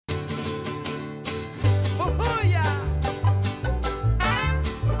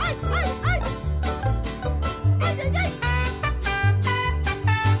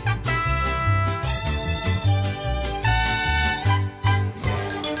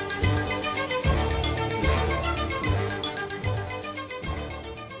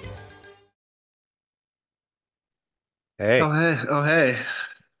Oh Hey, hey, oh hey.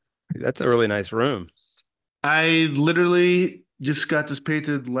 that's a really nice room. I literally just got this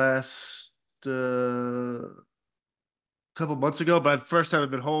painted last couple months ago, but first time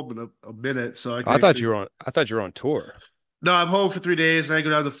I've been home in a minute, so I can actually. I thought you were on tour. No, I'm home for 3 days. I go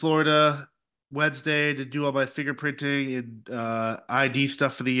down to Florida Wednesday to do all my fingerprinting and ID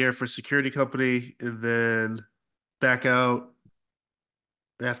stuff for the year for a security company, and then back out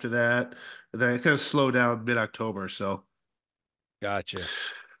after that. And then I kind of slow down mid-October. So, Gotcha.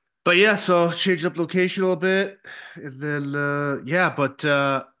 but yeah, so changed up location a little bit, and then yeah, but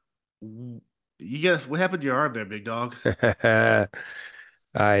you get what happened to your arm there, big dog?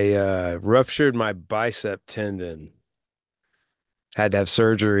 I ruptured my bicep tendon. Had to have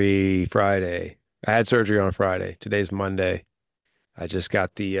surgery Friday. I had surgery on Friday. Today's Monday. I just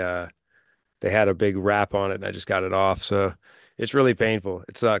got they had a big wrap on it and I just got it off. So it's really painful.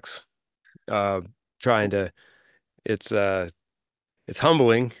 It sucks. Uh trying to it's it's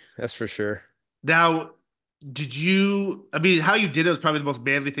humbling, that's for sure. Now, did you? I mean, how you did it was probably the most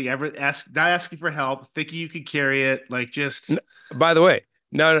manly thing ever. Not asking for help, thinking you could carry it, like just N By the way,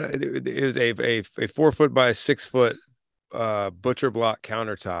 no, it was a 4 foot by 6 foot butcher block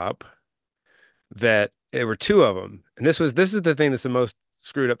countertop that there were two of them. And this is the thing that's the most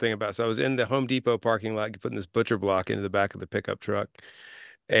screwed up thing about it. So I was in the Home Depot parking lot putting this butcher block into the back of the pickup truck.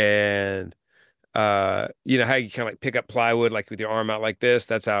 And you know how you kind of like pick up plywood like with your arm out like this?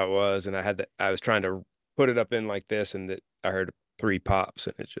 That's how it was. And I was trying to put it up in like this and I heard three pops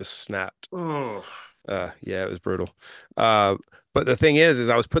and it just snapped. oh. Yeah, it was brutal. Uh, but the thing is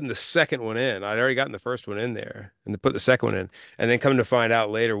I was putting the second one in. I'd already gotten the first one in there, and to put the second one in, and then come to find out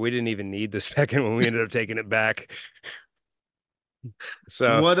later, we didn't even need the second one. We ended up taking it back.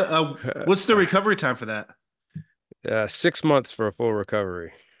 So, What's the recovery time for that? 6 months for a full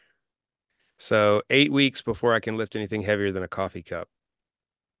recovery. So 8 weeks before I can lift anything heavier than a coffee cup.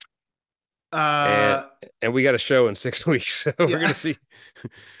 And Uh, and we got a show in 6 weeks. So we're yeah, gonna see.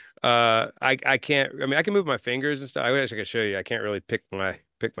 I can't. I mean, I can move my fingers and stuff. I wish I could show you. I can't really pick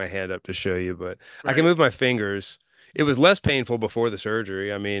my hand up to show you, but I can right. move my fingers. It was less painful before the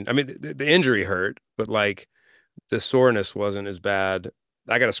surgery. I mean, the injury hurt, but like the soreness wasn't as bad.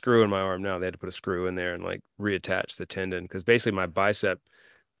 I got a screw in my arm now. They had to put a screw in there and like reattach the tendon because basically my bicep,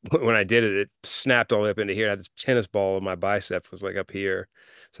 when I did it, it snapped all the way up into here. I had this tennis ball in my bicep was like up here.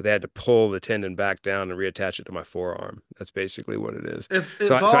 So they had to pull the tendon back down and reattach it to my forearm. That's basically what it is.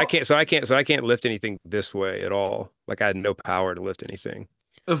 If all So I can't lift anything this way at all. Like I had no power to lift anything.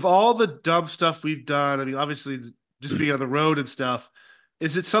 of all the dumb stuff we've done, I mean, obviously, just being on the road and stuff,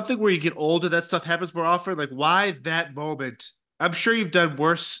 is it something where you get older that stuff happens more often? Like, why that moment? I'm sure you've done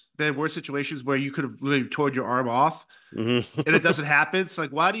worse situations where you could have really torn your arm off hmm and it doesn't happen. It's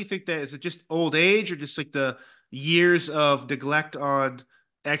like, why do you think that? Is it just old age or just like the years of neglect on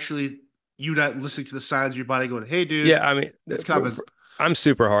actually you not listening to the signs of your body going, hey, dude, Yeah, I mean, it's coming? I'm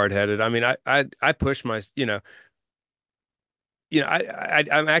super hard-headed. I mean, I push my,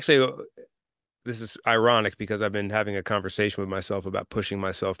 I'm actually this is ironic because I've been having a conversation with myself about pushing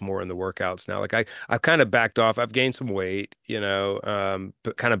myself more in the workouts now. Like I've kind of backed off. I've gained some weight,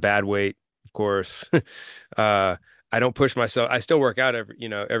 but kind of bad weight, of course. Uh, I don't push myself. I still work out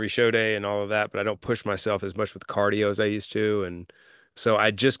every show day and all of that, but I don't push myself as much with cardio as I used to. And so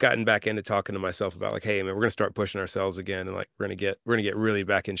I just gotten back into talking to myself about like, hey, man, we're gonna start pushing ourselves again, and like we're gonna get really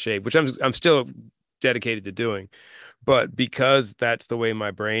back in shape, which I'm still dedicated to doing. But because that's the way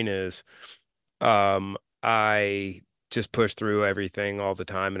my brain is, I just push through everything all the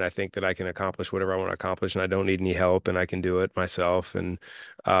time, and I think that I can accomplish whatever I want to accomplish, and I don't need any help, and I can do it myself. And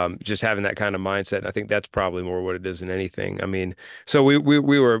just having that kind of mindset, and I think that's probably more what it is than anything. I mean, so we're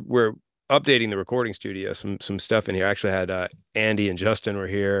updating the recording studio, some stuff in here. I actually had Andy and Justin were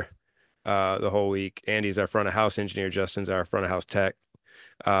here the whole week. Andy's our front of house engineer, Justin's our front of house tech.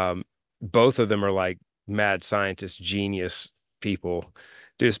 Um, both of them are like mad scientist, genius people.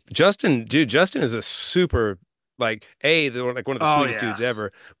 Justin is a super like one of the Oh sweetest yeah, dudes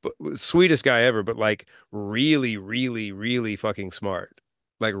ever, but sweetest guy ever, but like really, really, really fucking smart,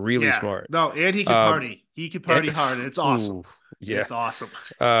 like really yeah. smart. No, and he can Um, party. He can and, party hard, and it's awesome. ooh, yeah. It's awesome.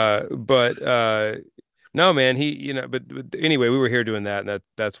 But no, man, but anyway, we were here doing that, and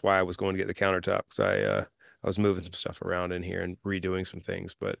that's why I was going to get the countertop because I was moving some stuff around in here and redoing some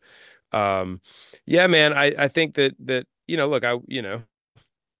things. But yeah, man, I think that look,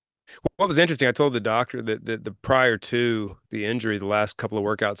 what was interesting, I told the doctor that the prior to the injury, the last couple of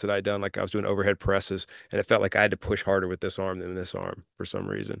workouts that I'd done, like I was doing overhead presses, and it felt like I had to push harder with this arm than this arm for some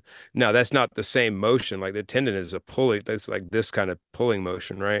reason. Now, that's not the same motion. Like the tendon is a pulling, that's like this kind of pulling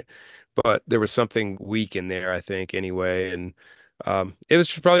motion, right? but there was something weak in there, I think, anyway. And it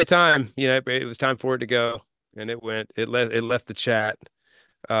was probably time, it was time for it to go. And it left the chat.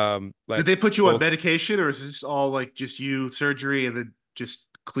 Did Like they put you on both, medication, or is this all like just you surgery and then just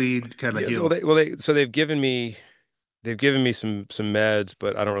clean, kind of yeah, well, heal? so they've given me some meds,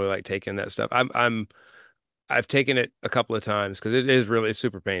 but I don't really like taking that stuff. I've taken it a couple of times because it's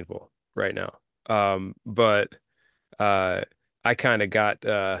super painful right now. But uh, I kind of got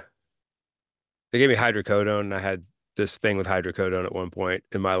they gave me hydrocodone, and I had this thing with hydrocodone at one point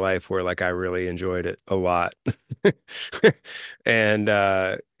in my life where like I really enjoyed it a lot, and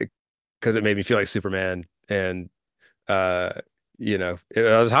because it made me feel like Superman, and uh, I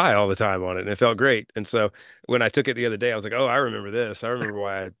was high all the time on it, and it felt great. And so when I took it the other day, I was like, oh, I remember this. I remember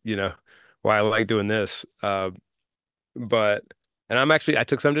why I like doing this. But and I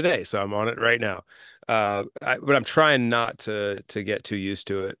took some today, so I'm on it right now. But I'm trying not to get too used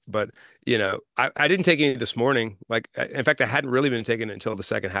to it. But I didn't take any this morning. Like in fact, I hadn't really been taking it until the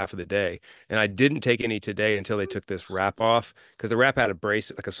second half of the day, and I didn't take any today until they took this wrap off because the wrap had a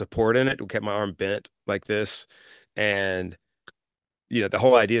brace, like a support in it, it kept my arm bent like this, and the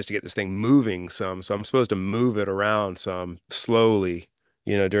whole idea is to get this thing moving some. So I'm supposed to move it around some slowly,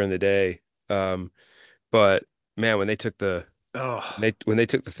 during the day. But man, Oh, when they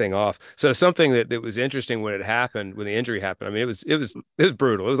took the thing off. So something that was interesting when it happened, when the injury happened. I mean, it was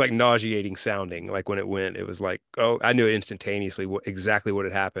brutal. It was like nauseating sounding. Like when it went, it was like, oh, I knew instantaneously exactly what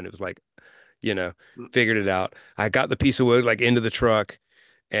had happened. It was like, you know, figured it out. I got the piece of wood like into the truck,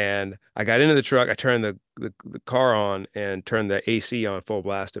 and I got into the truck. I turned the car on and turned the AC on full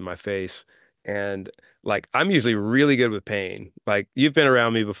blast in my face. And like I'm usually really good with pain. Like you've been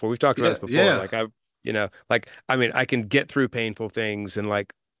around me before. We've talked about yeah, this before. yeah, Like like I mean, I can get through painful things and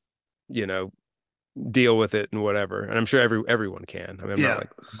like, you know, deal with it and whatever. And I'm sure everyone can. I mean, yeah. I'm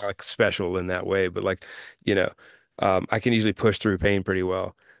not like special in that way, but like, you know, I can usually push through pain pretty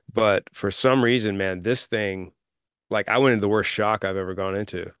well. But for some reason, man, this thing, like I went into the worst shock I've ever gone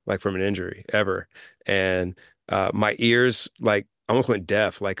into, like from an injury ever. And my ears like almost went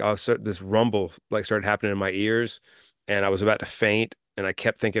deaf. Like this rumble like started happening in my ears, and I was about to faint, and I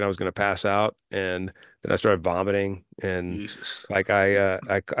kept thinking I was going to pass out, and then I started vomiting, and Jesus. like I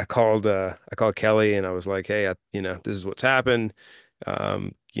called Kelly, and I was like, hey, this is what's happened.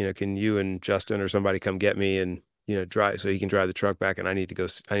 Can you and Justin or somebody come get me and drive so he can drive the truck back, and I need to go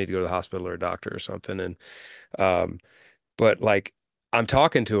to the hospital or a doctor or something. And um, but like I'm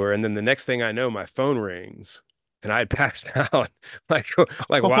talking to her, and then the next thing I know, my phone rings, and I had passed out. Like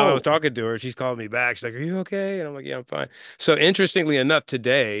like while I was Oh, talking to her, she's calling me back. She's like, "Are you okay?" And I'm like, "Yeah, I'm fine." So interestingly enough,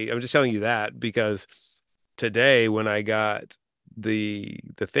 today I'm just telling you that because today when I got the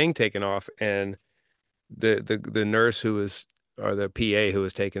thing taken off, and the nurse who was or the PA who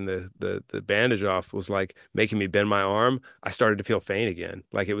was taking the bandage off was like making me bend my arm, I started to feel faint again.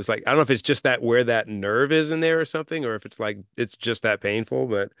 Like it was like I don't know if it's just that where that nerve is in there or something, or if it's like it's just that painful.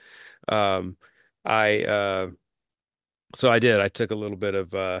 But I so I did. I took a little bit of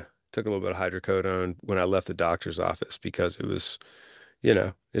hydrocodone when I left the doctor's office because it was,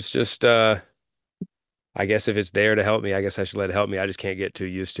 it's just I guess if it's there to help me, I guess I should let it help me. I just can't get too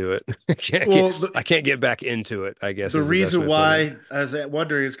used to it. well, I can't get back into it, I guess the is the best reason way of putting it. why I was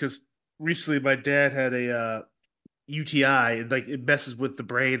wondering is because recently my dad had a UTI, and like it messes with the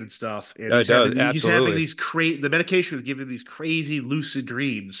brain and stuff, and Oh, it does. he's having Absolutely. these the medication is giving these crazy lucid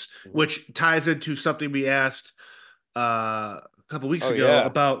dreams, Mhm. which ties into something we asked a couple weeks Oh ago yeah.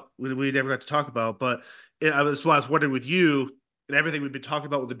 about we never got to talk about, but I was wondering with you and everything we've been talking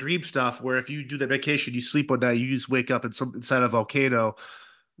about with the dream stuff, where if you do that medication, you sleep one night, you just wake up in some inside a volcano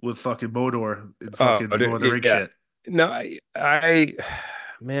with fucking Modor and Oh, fucking Lord of the Ring yeah. shit. No,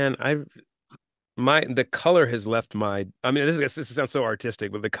 man, the color has left my, I mean, this sounds so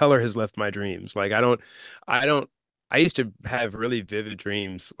artistic, but the color has left my dreams. Like, I don't, I used to have really vivid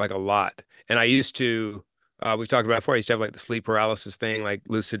dreams, like a lot. And I used to, we've talked about before, I used to have like the sleep paralysis thing, like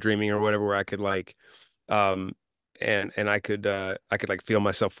lucid dreaming or whatever, where I could like, um, and I could like feel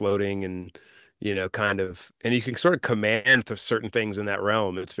myself floating and, kind of, and you can sort of command certain things in that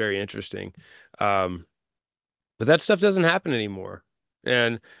realm. It's very interesting. Um, but that stuff doesn't happen anymore.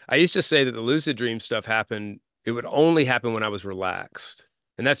 And I used to say that the lucid dream stuff happened, it would only happen when I was relaxed.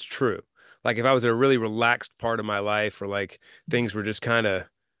 And that's true. Like if I was in a really relaxed part of my life or like things were just kind of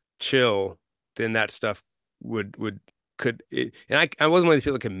chill, then that stuff would could it, and I wasn't one of these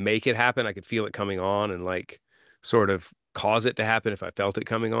people that could make it happen. I could feel it coming on and like sort of cause it to happen if I felt it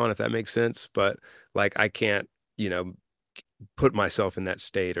coming on, if that makes sense. But like I can't, you know, put myself in that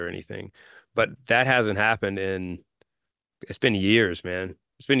state or anything. But that hasn't happened in it's been years, man.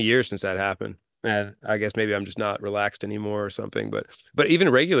 It's been years since that happened. And I guess maybe I'm just not relaxed anymore or something. But even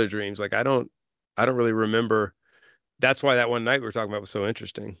regular dreams, like I don't really remember. That's why that one night we were talking about was so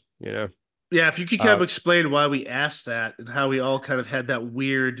interesting, you know? Yeah, if you could kind of Uh, explain why we asked that and how we all kind of had that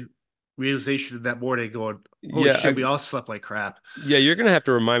weird realization that morning going, holy yeah, shit, we all slept like crap. yeah, you're gonna have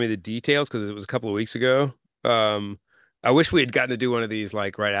to remind me the details because it was a couple of weeks ago. Um, I wish we had gotten to do one of these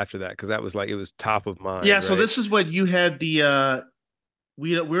like right after that because that was like it was top of Yeah, mind, so right? this is when you had the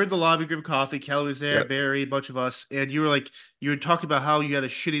we were in the lobby group coffee. Kelly was there, Yep, Barry, a bunch of us, and you were like you were talking about how you had a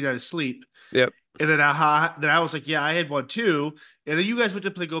shitty night of sleep. yep. And then I was like, yeah, I had one too. And then you guys went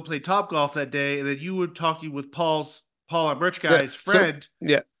to play top golf that day, and then you were talking with Paul, our merch Yeah. guy's So friend.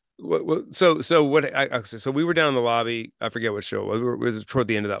 yeah. So what so we were down in the lobby. I forget what show it was. It was toward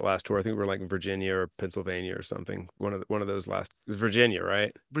the end of that last tour. I think we were like in Virginia or Pennsylvania or something. One of those last it was Virginia,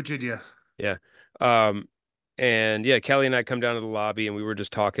 right? Virginia. Yeah. Um and yeah, Kelly and I come down to the lobby and we were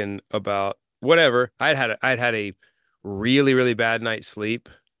just talking about whatever. I'd had a really, really bad night's sleep.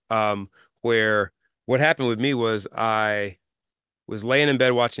 Where what happened with me was I was laying in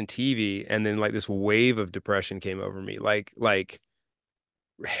bed watching TV and then like this wave of depression came over me. Like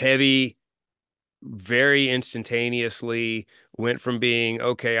heavy, very instantaneously went from being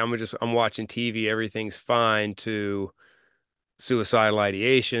okay, I'm watching TV, everything's fine to suicidal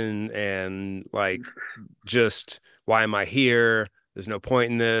ideation and like just why am I here? There's no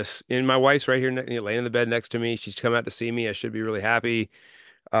point in this. And my wife's right here, laying in the bed next to me. She's come out to see me. I should be really happy.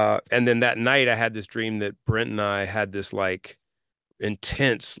 And then that night, I had this dream that Brent and I had this like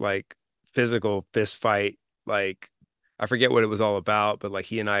intense, like physical fist fight. Like I forget what it was all about, but like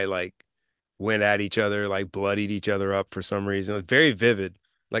he and I like went at each other, like bloodied each other up for some reason. It was very vivid,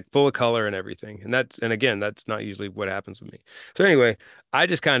 like full of color and everything. And again, that's not usually what happens with me. So anyway, I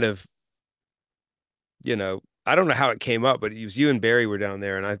just kind of, I don't know how it came up, but it was you and Barry were down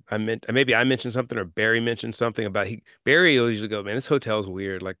there, and I meant maybe I mentioned something or Barry mentioned something about Barry will usually go, man, this hotel's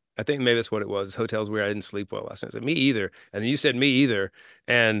weird. Like I think maybe that's what it was. This hotel's weird. I didn't sleep well last night. I said, me either. And then you said me either.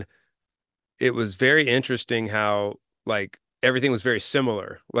 And it was very interesting how like everything was very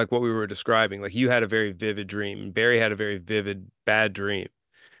similar, like what we were describing. Like you had a very vivid dream, Barry had a very vivid bad dream,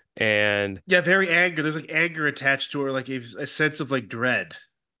 and Yeah, very anger. There's like anger attached to her, like a sense of like dread.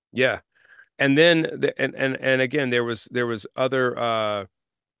 yeah, and then and again there was other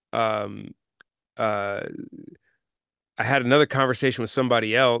um uh I had another conversation with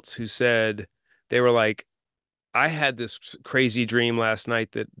somebody else who said they were like I had this crazy dream last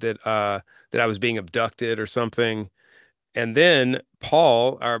night that I was being abducted or something. And then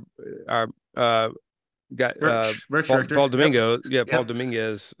Paul, our got Merch director. Paul Yep. Domingo, yeah, Paul Yep.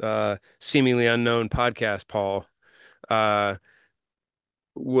 Dominguez, seemingly unknown podcast Paul. Uh,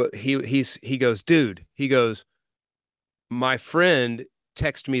 what he goes, dude. He goes, my friend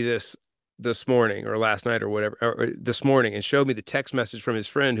texted me this morning or last night or whatever, or this morning, and showed me the text message from his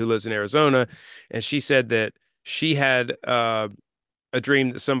friend who lives in Arizona, and she said that she had a dream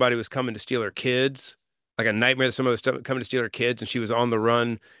that somebody was coming to steal her kids, like a nightmare that somebody was coming to steal her kids, and she was on the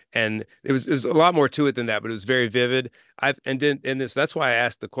run. And it was a lot more to it than that, but it was very vivid. I've and then and this that's why I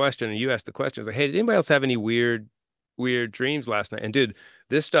asked the question, and you asked the question. I was like, hey, did anybody else have any weird dreams last night? And dude,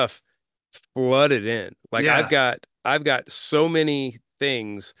 this stuff flooded in. Like Yeah. I've got so many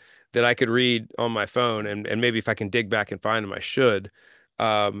things that I could read on my phone, and maybe if I can dig back and find them, I should.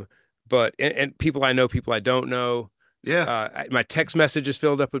 Um, but and people I know, people I don't know. Yeah. My text messages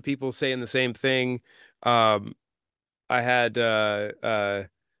filled up with people saying the same thing. Um, I had a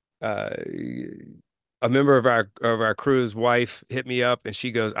member of our crew's wife hit me up, and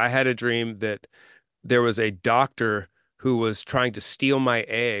she goes, "I had a dream that there was a doctor who was trying to steal my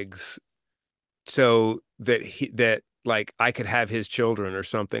eggs so that like I could have his children or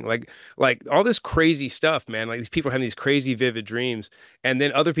something like all this crazy stuff, man. Like these people having these crazy vivid dreams, and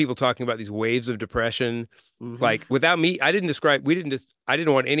then other people talking about these waves of depression. Hmm. Like without me, I didn't describe. We didn't just. I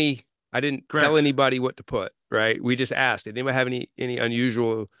didn't want any. I didn't tell Correct. anybody what to put. Right. We just asked, did anybody have any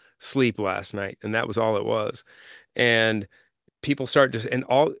unusual sleep last night? And that was all it was. And people start to and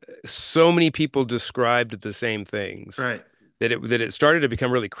all so many people described the same things Right. that it started to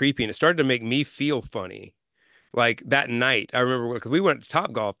become really creepy and it started to make me feel funny. Like that night, I remember because we went to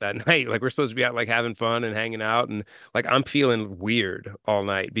Top Golf that night. Like we're supposed to be out like having fun and hanging out, and like I'm feeling weird all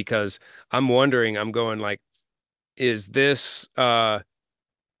night because I'm wondering, I'm going like, is this uh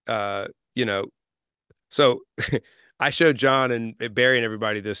you know, so I showed John and Barry and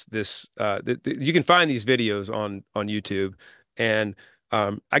everybody you can find these videos on YouTube, and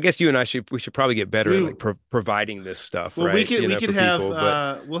I guess you and we should probably get better at We like providing this stuff, well, we right? could we could For have people,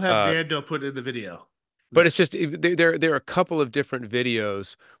 but we'll have uh Nando put in the video. But it's just there are a couple of different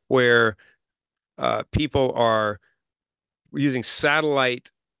videos where people are using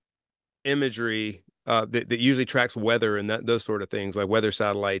satellite imagery that usually tracks weather and those sort of things, like weather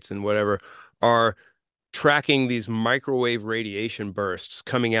satellites and whatever, are tracking these microwave radiation bursts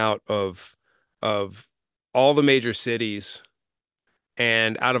coming out of all the major cities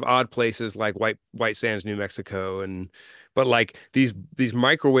and out of odd places like White Sands, New Mexico, and but like these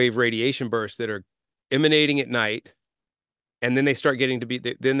microwave radiation bursts that are emanating at night, and then they start getting to be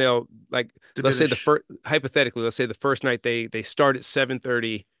then they'll like let's say the Diminish. first hypothetically, let's say the first night they start at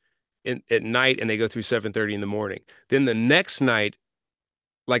 7:30 at night and they go through 7:30 in the morning. Then the next night,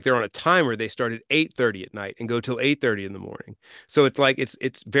 like they're on a timer, they start at 8:30 at night and go till 8:30 in the morning. So it's like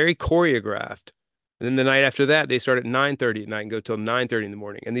it's very choreographed. And then the night after that, they start at 9:30 at night and go till 9:30 in the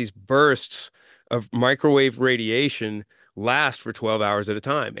morning. And these bursts of microwave radiation last for 12 hours at a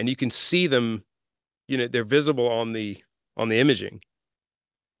time. And you can see them, they're visible on the imaging.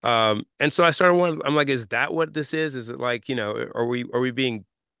 And so I started wondering, I'm like, is that what this is? Is it like, are we being,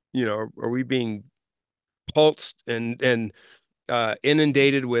 are we being pulsed and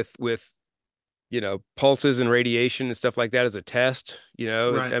inundated with pulses and radiation and stuff like that as a test.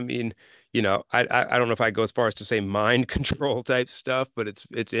 Right. I mean, I don't know if I go as far as to say mind control type stuff, but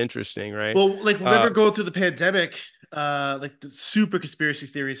it's interesting, right? Well, like remember going through the pandemic, like the super conspiracy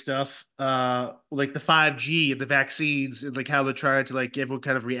theory stuff, like the 5G and the vaccines and like how they're trying to like everyone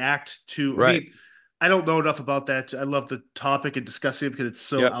kind of react to. I Right. mean, I don't know enough about that. I love the topic and discussing it because it's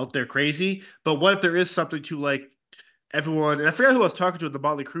so Yep. out there crazy. But what if there is something to like everyone? And I forget who I was talking to in the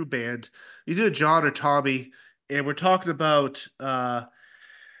Motley Crue band, either John or Tommy, and we're talking about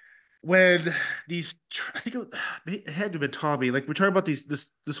when these I think it had to have been Tommy. Like we're talking about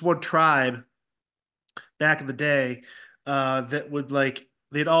this one tribe back in the day that would like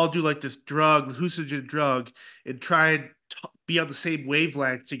they'd all do like this drug, hallucinogen drug, and try and be on the same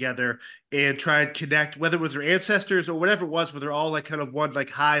wavelength together and try and connect, whether it was their ancestors or whatever it was, but they're all like kind of one like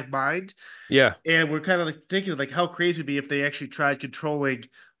hive mind. Yeah. And we're kind of like thinking like how crazy it'd be if they actually tried controlling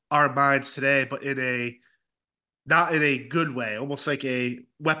our minds today, but in a not in a good way, almost like a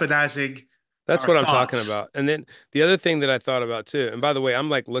weaponizing That's our what I'm talking thoughts. about. And then the other thing that I thought about too, and by the way, I'm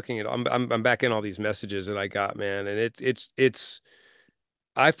like looking at I'm back in all these messages that I got, man, and it's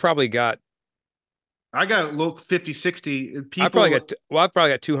I've probably got I got low 50, 60, and I probably people got well, I've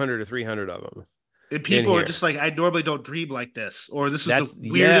probably got 200 or 300 of them and in people are just here. like, I normally don't dream like this, or this is the That's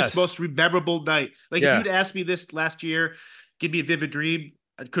weirdest, yes. most memorable night. Like if Yeah. you'd asked me this last year, give me a vivid dream,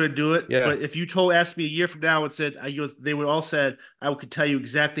 I couldn't do it. Yeah. But if you asked me a year from now and said, they would all said, I could tell you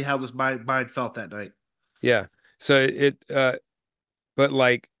exactly how this my mind felt that night. Yeah. So but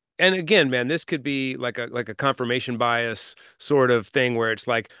like, and again, man, this could be like a confirmation bias sort of thing where it's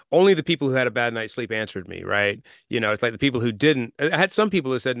like only the people who had a bad night's sleep answered me, right? It's like the people who didn't. I had some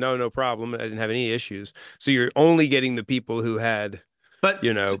people who said no, no problem. I didn't have any issues. So you're only getting the people who had, But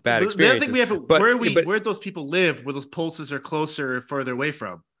bad the other thing we experiences. have, But yeah, but where those people live, where those pulses are closer or further away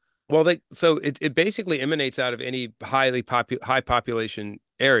from. well, it basically emanates out of any high population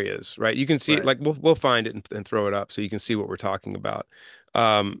areas, right? You can see it Right. like we'll find it and throw it up so you can see what we're talking about.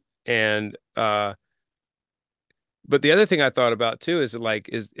 And But the other thing I thought about too is like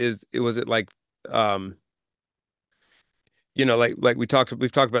is it was it like um like we've talked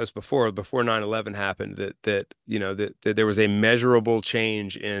about this before 9/11 happened that there was a measurable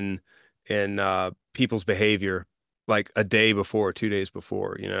change in people's behavior like a day before, 2 days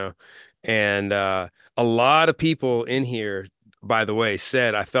before, and a lot of people in here, by the way,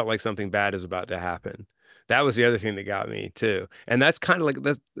 said I felt like something bad is about to happen. That was the other thing that got me too. And that's kind of like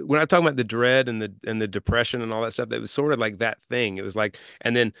that's when I'm talking about the dread and the depression and all that stuff, that was sort of like that thing. It was like,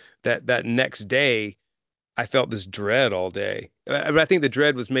 and then that next day I felt this dread all day. But I think the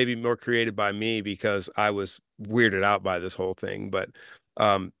dread was maybe more created by me because I was weirded out by this whole thing. But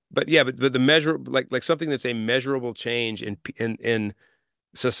yeah, but the measure like something that's a measurable change in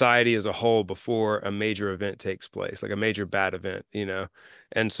society as a whole before a major event takes place, like a major bad event.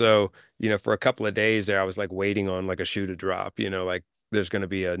 And so, for a couple of days there, I was like waiting on like a shoe to drop, like there's going to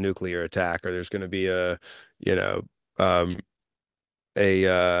be a nuclear attack or there's going to be you know, um, a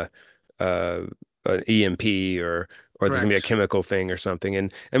uh an EMP or there's gonna be a Correct. chemical thing or something.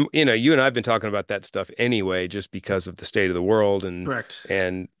 And you and I've been talking about that stuff anyway, just because of the state of the world Correct.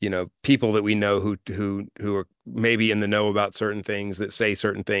 and people that we know who are maybe in the know about certain things that say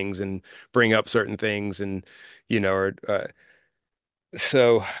certain things and bring up certain things and or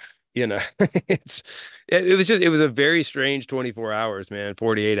so it's it was a very strange 24 hours, man,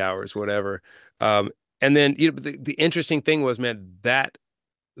 48 hours, whatever. And then the interesting thing was, man, that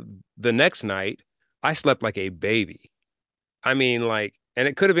the next night I slept like a baby. I mean, like, and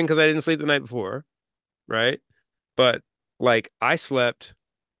it could have been because I didn't sleep the night before, right? But like, I slept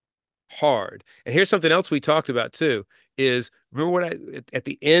hard. And here's something else we talked about too, is remember what at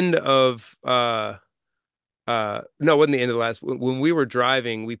the end of no, it wasn't the end of the last when we were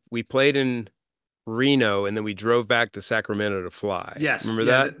driving, we played in Reno and then we drove back to Sacramento to fly. Yes. Remember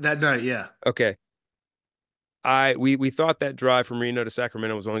Yeah. that? That night. Yeah. Okay. We thought that drive from Reno to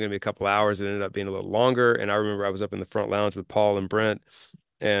Sacramento was only going to be a couple hours. It ended up being a little longer. And I remember I was up in the front lounge with Paul and Brent,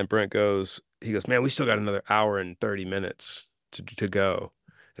 and Brent he goes, man, we still got another hour and 30 minutes to go.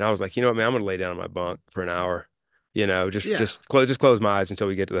 And I was like, you know what, man, I'm gonna lay down in my bunk for an hour, Yeah. just close my eyes until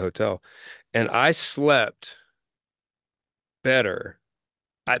we get to the hotel. And I slept better.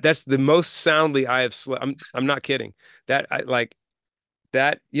 That's the most soundly I have slept. I'm not kidding. That I like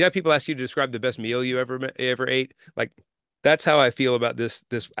that. You know, people ask you to describe the best meal you ever ate. Like that's how I feel about this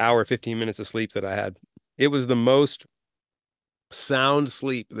hour 15 minutes of sleep that I had. It was the most sound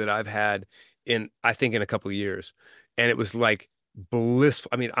sleep that I've had in I think in a couple of years. And it was like blissful.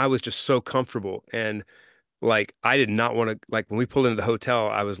 I mean, I was just so comfortable and like I did not want to like when we pulled into the hotel,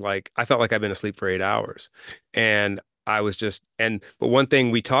 I was like I felt like I'd been asleep for 8 hours. And I was just and but one thing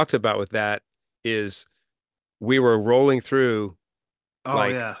we talked about with that is we were rolling through Oh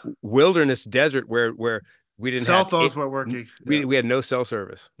like yeah. wilderness desert where we didn't Cell have phones it weren't working. Yeah. we had no cell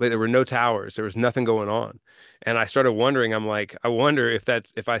service. Like there were no towers. There was nothing going on. And I started wondering, I'm like, I wonder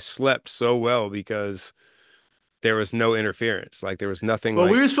if I slept so well because there was no interference. Like there was nothing Well,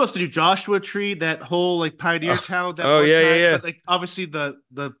 we like were supposed to do Joshua Tree, that whole like Pioneer oh, Town that oh one yeah, yeah, time, yeah. but like obviously the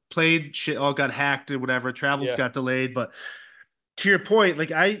plane shit all got hacked and whatever, travels Yeah. got delayed. But to your point,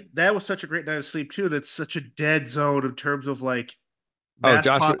 like I that was such a great night of sleep too. That's such a dead zone in terms of like Oh, mass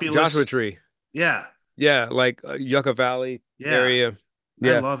Joshua populace. Tree. Yeah, Yeah, like Yucca Valley yeah, area. I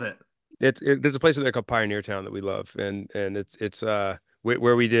Yeah. love it. There's a place in there called Pioneer Town that we love and it's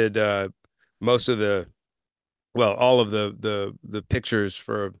where we did most of the well all of the pictures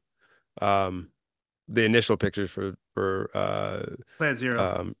for um the initial pictures for Plan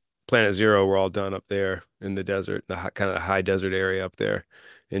Zero. um Planet Zero were all done up there in the desert, kind of the high desert area up there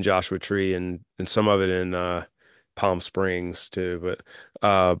in Joshua Tree and some of it in Palm Springs too.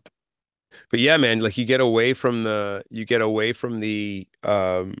 But yeah, man, like you get away from the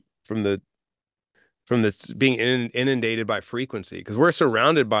from this being inundated by frequency because we're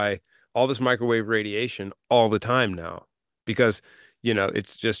surrounded by all this microwave radiation all the time now because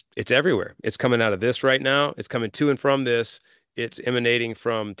it's everywhere. It's coming out of this right now. It's coming to and from this. It's emanating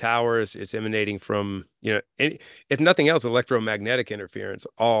from towers. It's emanating from if nothing else, electromagnetic interference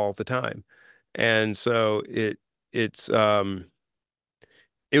all the time. And so it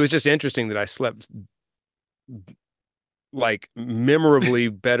was just interesting that I slept like memorably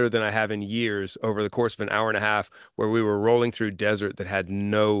better than I have in years over the course of an hour and a half where we were rolling through desert that had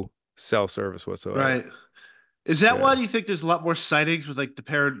no cell service whatsoever. Right. Is that Yeah. why do you think there's a lot more sightings with like the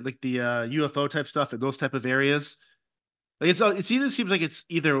UFO type stuff in those type of areas? Like it's either seems like it's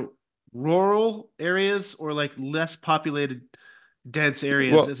either rural areas or like less populated dense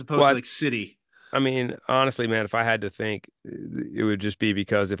areas Well, as opposed to well, like city I mean, honestly, man, if I had to think, it would just be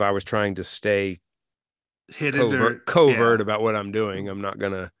because if I was trying to stay hidden or covert yeah. about what I'm doing, you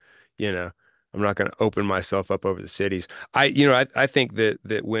know, I'm not gonna open myself up over the cities. I think that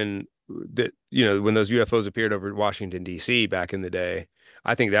when those UFOs appeared over Washington D.C. back in the day,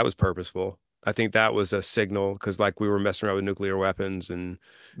 I think that was purposeful. I think that was a signal because like we were messing around with nuclear weapons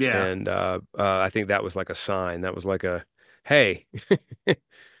Yeah. and I think that was like a sign. That was like a hey,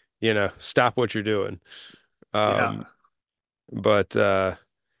 stop what you're doing. Yeah. Um, but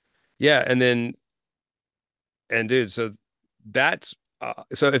yeah, and dude, so that's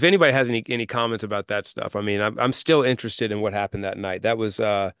so if anybody has any comments about that stuff, I mean, I'm still interested in what happened that night. That was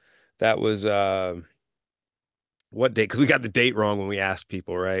what date? Because we got the date wrong when we asked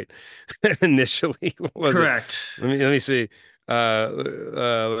people, right? Initially, what was it? Correct. Let me see.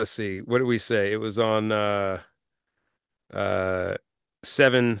 Let's see. What did we say? It was on uh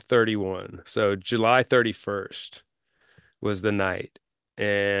 7/31. So July 31st was the night.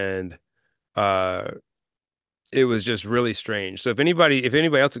 And uh it was just really strange. So if anybody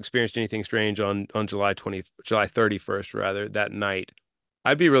else experienced anything strange on July 31st rather that night,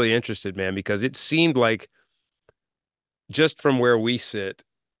 I'd be really interested, man, because it seemed like just from where we sit,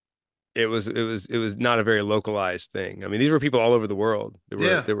 it was not a very localized thing. I mean, these were people all over the world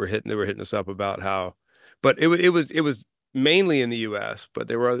Yeah. that were hitting us up about how, but it was mainly in the U.S., but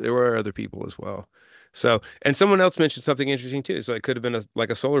there were other people as well. So, and someone else mentioned something interesting too. So it could have been like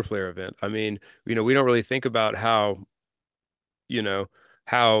a solar flare event. I mean, we don't really think about how you know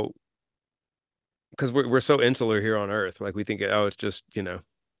how because we're so insular here on Earth. Like we think, oh, it's just,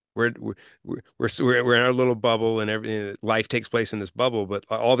 we're we're in our little bubble and everything. Life takes place in this bubble, but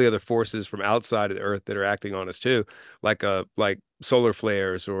all the other forces from outside of the Earth that are acting on us too, like solar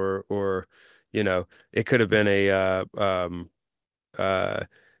flares it could have been uh,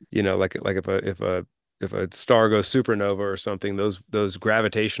 like if a star goes supernova or something, those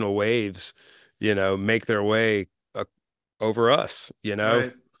gravitational waves, make their way uh, over us.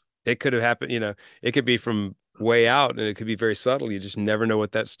 Right. It could have happened. It could be from way out, and it could be very subtle. You just never know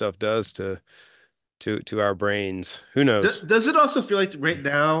what that stuff does to our brains. Who knows? Does it also feel like right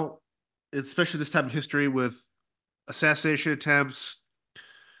now, especially this time in history with assassination attempts,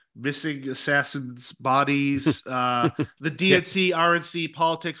 missing assassins' bodies, the Yeah. DNC, RNC,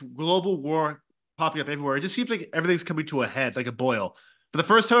 politics, global war popping up everywhere. It just seems like everything's coming to a head, like a boil. For the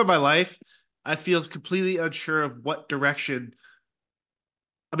first time in my life, I feel completely unsure of what direction.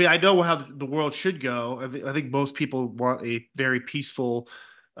 I mean, I know how the world should go. I think most people want a very peaceful,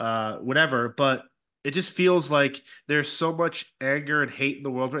 whatever, but it just feels like there's so much anger and hate in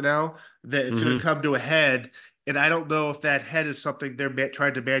the world right now that it's going to hmm come to a head. And I don't know if that head is something they're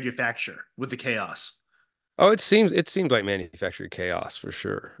trying to manufacture with the chaos. Oh, it seems like manufactured chaos for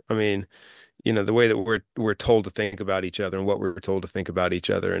sure. I mean, the way that we're told to think about each other and what we're told to think about each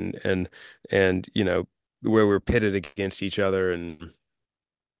other and where we're pitted against each other and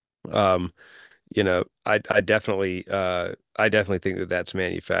um I definitely think that that's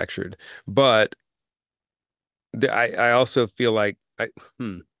manufactured. But I also feel like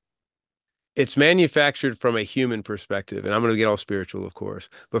it's manufactured from a human perspective, and I'm going to get all spiritual, of course,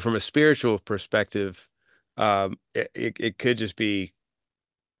 but from a spiritual perspective, it could just be,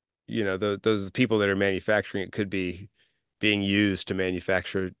 those people that are manufacturing it could be being used to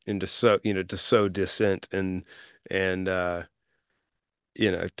manufacture and to sow dissent and to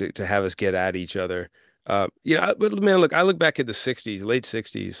have us get at each other. But man, look, I look back at the 60s, late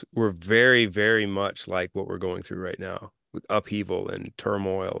 60s, were very, very much like what we're going through right now with upheaval and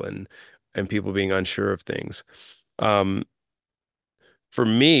turmoil and people being unsure of things. Um, for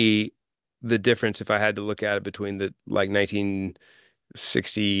me, the difference, if I had to look at it between the like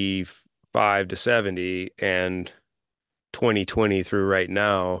 1965 to 70 and 2020 through right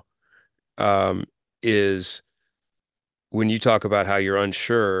now, is when you talk about how you're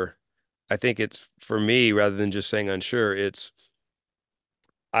unsure. I think it's for me, rather than just saying unsure,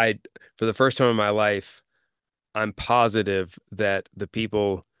 I, for the first time in my life, I'm positive that the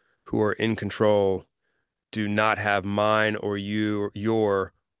people who are in control do not have mine or your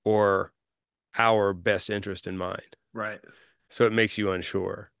or our best interest in mind. Right. So it makes you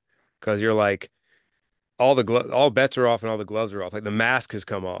unsure because you're like, all bets are off and all the gloves are off. Like the mask has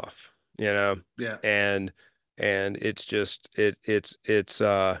come off, Yeah. and it's just it's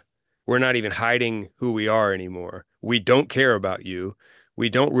we're not even hiding who we are anymore. We don't care about you. We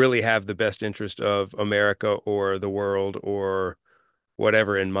don't really have the best interest of America or the world or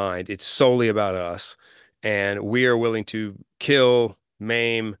whatever in mind. It's solely about us, and we are willing to kill,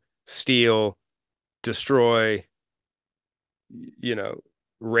 maim, steal, destroy, you know,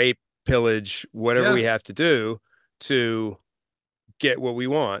 rape, pillage, whatever we Yeah. have to do to get what we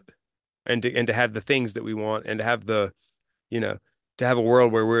want and to have the things that we want and to have you know, to have a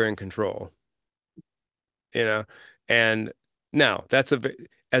world where we're in control, you know. And now that's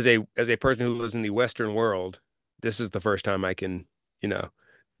as a person who lives in the Western world, this is the first time I can, you know,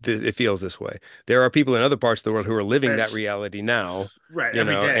 it feels this way. There are people in other parts of the world who are living that That's reality now, right.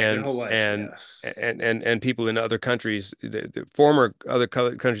 Every day, their and whole life. Yeah. people in other countries, the former other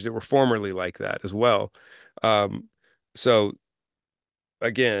countries that were formerly like that as well. Um, so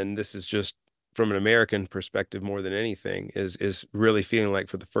again, this is just from an American perspective more than anything, is really feeling like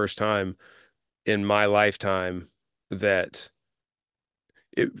for the first time in my lifetime that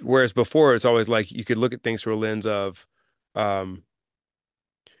whereas before it's always like you could look at things through a lens of, um,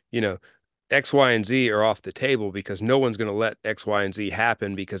 you know, X, Y, and Z are off the table because no one's going to let X, Y, and Z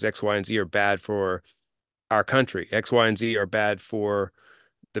happen because X, Y, and Z are bad for our country. X, Y, and Z are bad for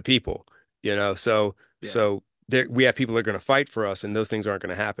the people, So Yeah. we have people that are going to fight for us, and those things aren't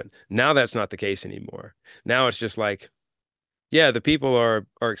going to happen. Now that's not the case anymore. Now it's just like, yeah, the people are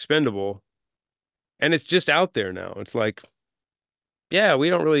expendable, and it's just out there now. It's like, yeah, we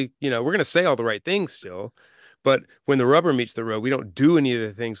don't really, we're going to say all the right things still, but when the rubber meets the road, we don't do any of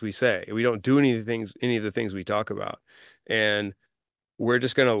the things we say. We don't do any of the things we talk about, and we're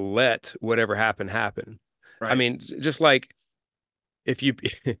just going to let whatever happen. I Right. mean, just like if you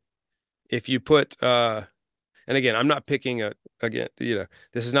if you put and again, I'm not picking again,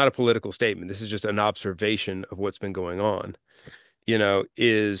 this is not a political statement. This is just an observation of what's been going on,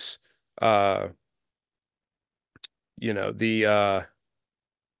 is uh the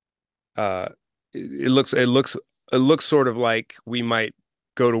uh it looks sort of like we might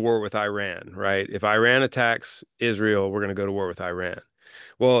go to war with Iran, right? If Iran attacks Israel, we're going to go to war with Iran.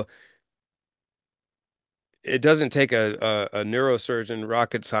 Well, it doesn't take a neurosurgeon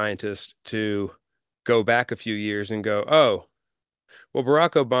rocket scientist to go back a few years and go, oh, well,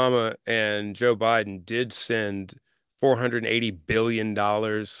 Barack Obama and Joe Biden did send $480 billion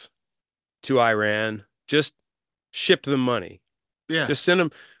to Iran, just shipped them money, Yeah. just send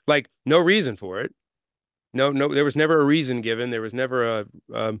them, like, no reason for it. No, there was never a reason given. There was never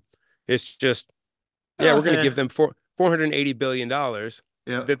it's just, yeah, we're going to Hey. give them $480 billion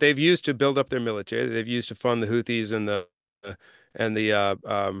Yeah. that they've used to build up their military. They've used to fund the Houthis and the uh,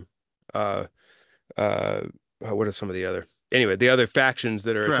 uh, what are some of the other, anyway, the other factions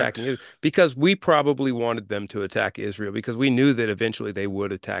that are Correct. attacking it, because we probably wanted them to attack Israel because we knew that eventually they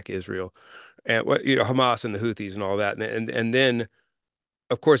would attack Israel and what, Hamas and the Houthis and all that. And then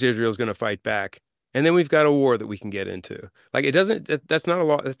of course Israel's going to fight back. And then we've got a war that we can get into. Like it doesn't, that's not a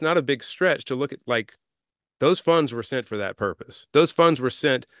lot. That's not a big stretch to look at, like, those funds were sent for that purpose. Those funds were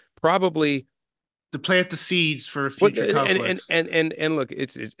sent probably. To plant the seeds for What future conflicts. and look,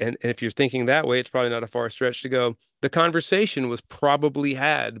 and if you're thinking that way, it's probably not a far stretch to go. The conversation was probably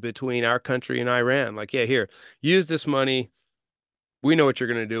had between our country and Iran. Like, yeah, here, use this money. We know what you're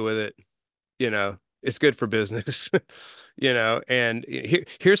going to do with it. It's good for business. And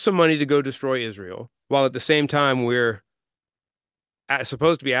here's some money to go destroy Israel, while at the same time we're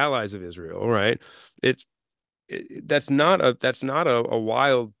supposed to be allies of Israel, right? It's that's not a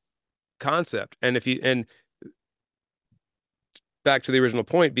wild concept. And if you and back to the original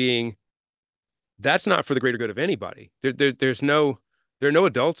point being, that's not for the greater good of anybody. There are no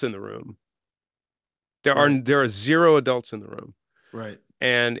adults in the room. Right. There are zero adults in the room, Right.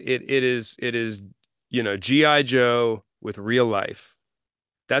 and it is GI Joe with real life.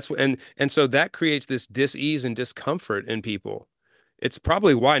 And so that creates this dis-ease and discomfort in people. It's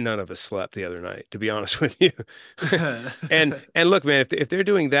probably why none of us slept the other night, to be honest with you. And look, man, if they're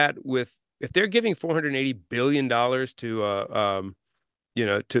doing that with, if they're giving $480 billion to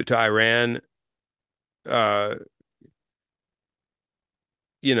to Iran, uh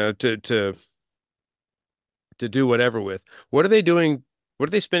to do whatever with, what are they doing? What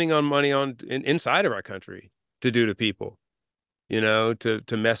are they spending on money on inside of our country to do to people? To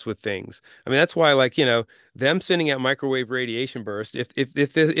mess with things. I mean, that's why, like, them sending out microwave radiation burst. If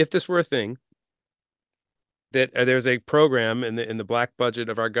this were a thing, that there's a program in the black budget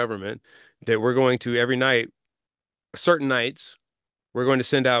of our government that we're going to every night, certain nights, we're going to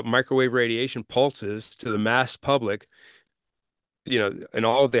send out microwave radiation pulses to the mass public, in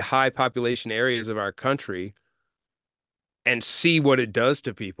all of the high population areas of our country, and see what it does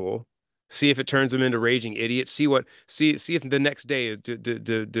to people. See if it turns them into raging idiots. See if the next day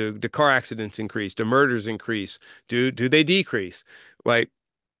do car accidents increase, do murders increase, do they decrease? Like,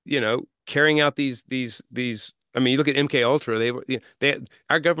 carrying out these. I mean, you look at MK Ultra.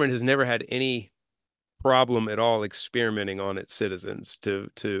 Our government has never had any problem at all experimenting on its citizens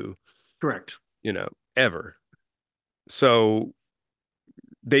to Correct. ever. So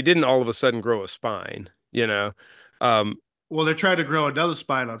they didn't all of a sudden grow a spine. Um, Well, they're trying to grow another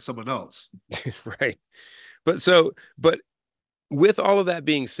spine on someone else. right. But with all of that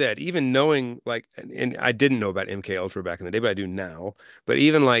being said, even knowing, like, and I didn't know about MK Ultra back in the day, but I do now. But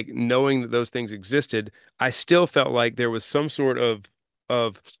even, like, knowing that those things existed, I still felt like there was some sort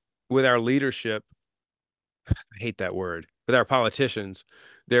of with our leadership, I hate that word, with our politicians,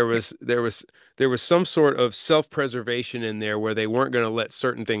 there was there was there was some sort of self-preservation in there where they weren't going to let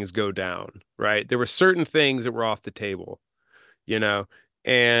certain things go down, right? There were certain things that were off the table, you know,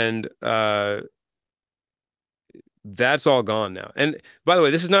 and that's all gone now. And by the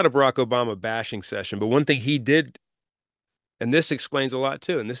way, this is not a Barack Obama bashing session, but one thing he did, and this explains a lot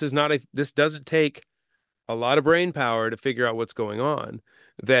too, and this doesn't take a lot of brain power to figure out what's going on,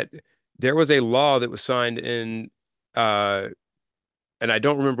 that there was a law that was signed in, uh, and I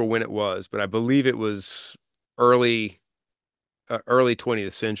don't remember when it was, but I believe it was early early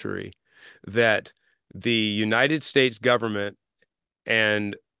 20th century, that the United States government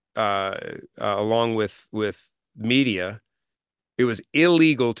and along with media, it was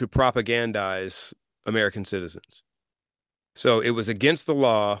illegal to propagandize American citizens. So it was against the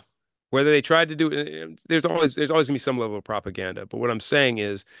law. Whether they tried to do it, there's always gonna be some level of propaganda. But what I'm saying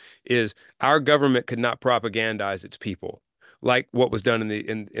is our government could not propagandize its people like what was done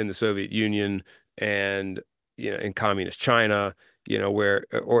in the Soviet Union, and in communist China, where,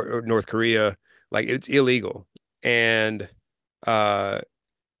 or North Korea. Like, it's illegal. And uh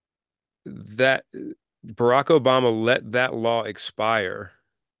that. Barack Obama let that law expire.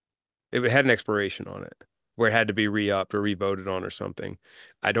 It had an expiration on it where it had to be re-upped or re-voted on or something.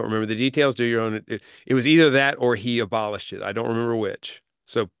 I don't remember the details. Do your own. It was either that or he abolished it. I don't remember which.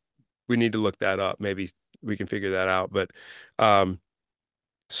 So we need to look that up. Maybe we can figure that out. But um,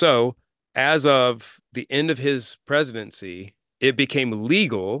 so as of the end of his presidency, it became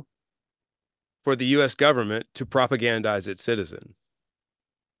legal for the US government to propagandize its citizens.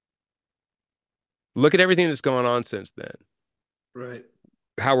 Look at everything that's gone on since then. Right.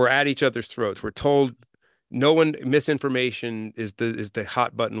 How we're at each other's throats. We're told no one misinformation is the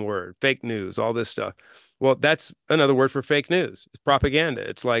hot button word. Fake news, all this stuff. Well, that's another word for fake news. It's propaganda.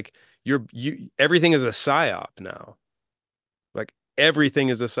 It's like you everything is a psyop now. Like everything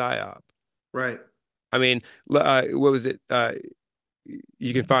is a psyop. Right. I mean, what was it?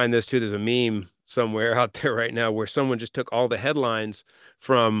 You can find this too. There's a meme somewhere out there right now where someone just took all the headlines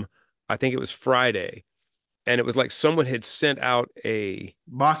from, I think it was Friday, and it was like someone had sent out a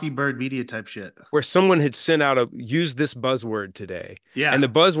Mockingbird media type shit. where someone had sent out a use this buzzword today. And Yeah. the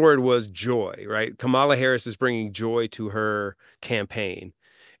buzzword was joy, right? Kamala Harris is bringing joy to her campaign.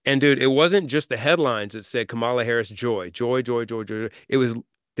 And dude, it wasn't just the headlines that said Kamala Harris joy, joy, joy, joy, joy. It was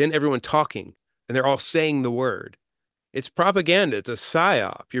then everyone talking and they're all saying the word. It's propaganda. It's a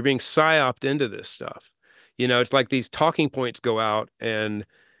psyop. You're being psyoped into this stuff. It's like these talking points go out and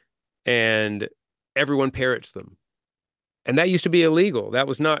everyone parrots them. And that used to be illegal. That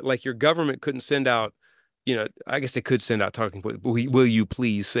was not like your government couldn't send out, I guess they could send out talking points. Will you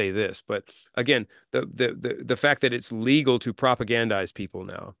please say this? But again, the fact that it's legal to propagandize people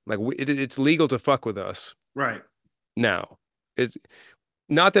now, like it's legal to fuck with us Right. now. It's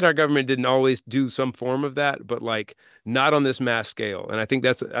not that our government didn't always do some form of that, but like not on this mass scale. And I think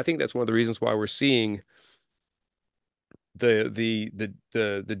that's one of the reasons why we're seeing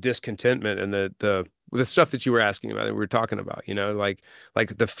the discontentment and the stuff that you were asking about and we were talking about, like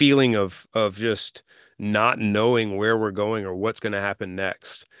the feeling of just not knowing where we're going or what's going to happen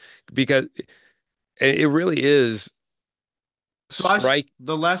next. Because it really is So I strike.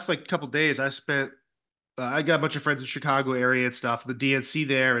 the last like couple days I spent I got a bunch of friends in Chicago area and stuff, the DNC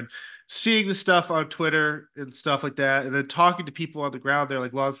there, and seeing the stuff on Twitter and stuff like that, and then talking to people on the ground there,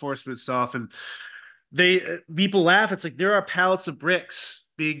 like law enforcement stuff, and they people laugh. It's like there are pallets of bricks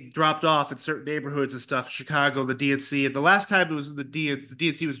being dropped off in certain neighborhoods and stuff, Chicago, the DNC. And the last time it was in the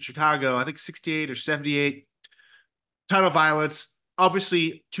DNC was in Chicago, I think 68 or 78 ton of violence.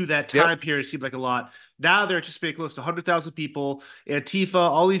 Obviously, to that Yep. time period, seemed like a lot. Now they're anticipating close to 100,000 people. Antifa,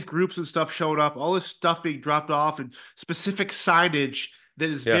 all these groups and stuff showing up, all this stuff being dropped off, and specific signage that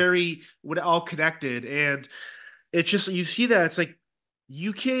is Yeah. very all connected. And it's just you see that it's like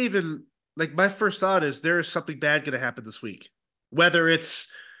you can't even like my first thought is there is something bad going to happen this week, whether it's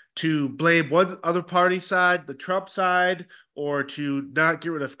to blame one other party side, the Trump side, or to not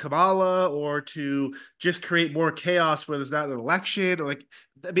get rid of Kamala, or to just create more chaos where there's not an election. Or like,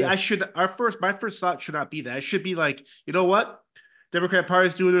 I mean, Yeah. I should my first thought should not be that. It should be like, you know what, Democrat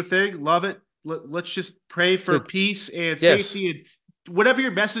Party's doing their thing, love it. Let's just pray for Good. peace and Yes. safety, and whatever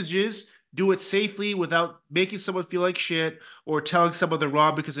your message is, do it safely without making someone feel like shit or telling someone they're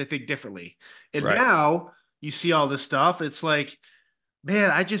wrong because they think differently. And Right. now you see all this stuff. It's like, man,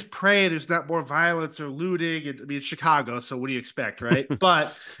 I just pray there's not more violence or looting. And I mean, it's Chicago, so what do you expect, right?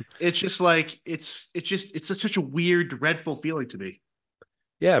 But it's just like it's such a weird, dreadful feeling to me.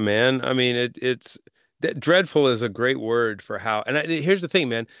 Yeah, man. I mean, it's that dreadful is a great word for how. And here's the thing,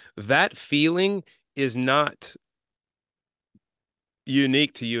 man. That feeling is not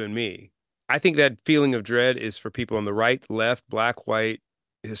unique to you and me. I think that feeling of dread is for people on the right, left, black, white,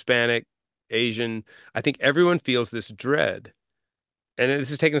 Hispanic, Asian. I think everyone feels this dread. And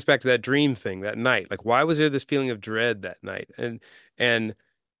this is taking us back to that dream thing that night. Like, why was there this feeling of dread that night? And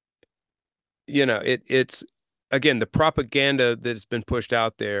it's again the propaganda that's been pushed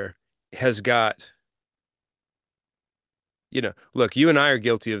out there has got, look, you and I are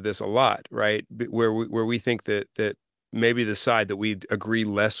guilty of this a lot, right? Where we think that maybe the side that we agree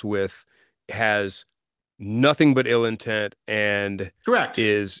less with has nothing but ill intent and Correct.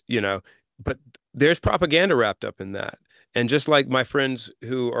 is, but there's propaganda wrapped up in that. And just like my friends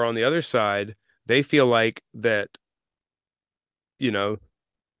who are on the other side, they feel like that, you know,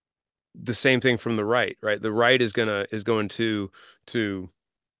 the same thing from the right, right? The right is going to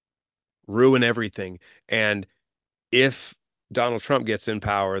ruin everything. And if Donald Trump gets in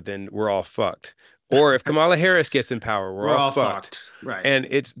power, then we're all fucked. Or if Kamala Harris gets in power, we're We're all all fucked. fucked. Right. And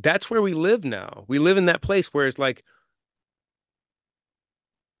that's where we live now. We live in that place where it's like,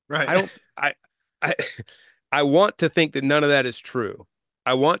 I Right. don't, I, I want to think that none of that is true.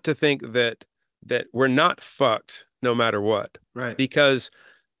 I want to think that that we're not fucked no matter what. Right. Because,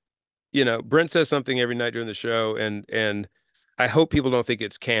 Brent says something every night during the show, and I hope people don't think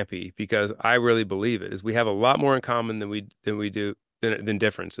it's campy because I really believe it, is we have a lot more in common than we do than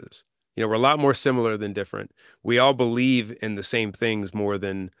differences. We're a lot more similar than different. We all believe in the same things more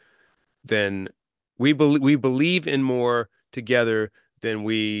than we believe in more together than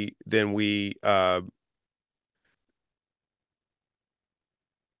we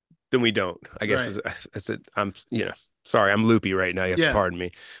don't. I guess Right. is it. Sorry, I'm loopy right now. You have to Yeah. pardon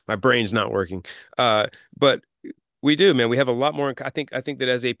me. My brain's not working. But we do, man. We have a lot more. I think that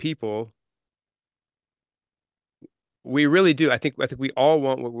as a people, we really do. I think we all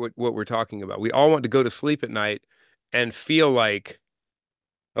want what we're talking about. We all want to go to sleep at night and feel like,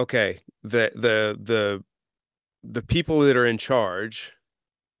 okay, the people that are in charge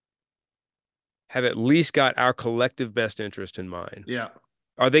have at least got our collective best interest in mind. Yeah.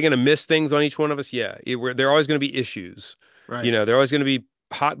 Are they going to miss things on each one of us? Yeah. There are always going to be issues. Right. There are always going to be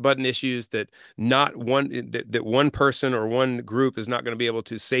hot button issues that one person or one group is not going to be able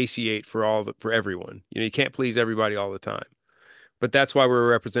to satiate for everyone. You can't please everybody all the time. But that's why we're a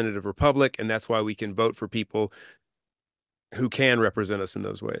representative republic, and that's why we can vote for people who can represent us in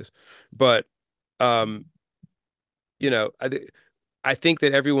those ways. But um, I think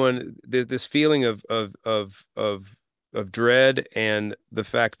that everyone there's this feeling of dread, and the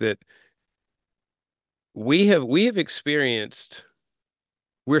fact that we have experienced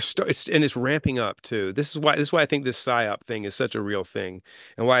and it's ramping up too. This is why I think this psyop thing is such a real thing,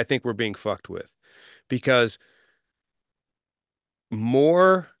 and why I think we're being fucked with, because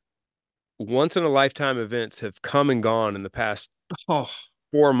more once in a lifetime events have come and gone in the past Oh,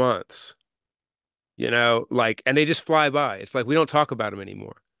 4 months. Like, and they just fly by. It's like we don't talk about them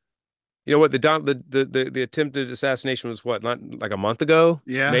anymore. You know what? The attempted assassination was what, not like a month ago,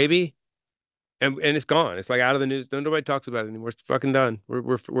 yeah. maybe, and it's gone. It's like out of the news. Nobody talks about it anymore. It's fucking done.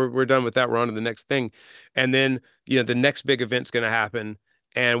 We're done with that. We're on to the next thing, and then the next big event's gonna happen,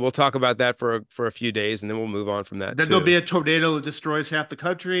 and we'll talk about that for a few days, and then we'll move on from that Then there'll be too. a tornado that destroys half the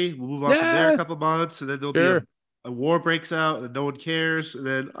country. We'll move on from there a Yeah, couple months, and then there'll be sure. a war breaks out and no one cares. And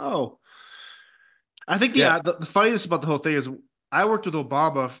then, oh, I think Yeah. the funniest about the whole thing is I worked with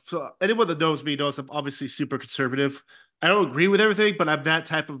Obama. So anyone that knows me knows I'm obviously super conservative. I don't agree with everything, but I'm that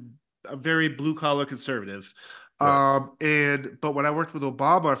type of a very blue collar conservative. Right. But when I worked with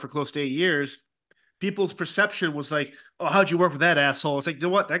Obama for close to 8 years, people's perception was like, "Oh, how'd you work with that asshole?" It's like, you know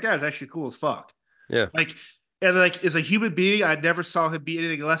what? That guy's actually cool as fuck. Yeah. Like, and like as a human being, I never saw him be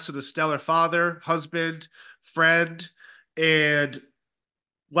anything less than a stellar father, husband, friend. And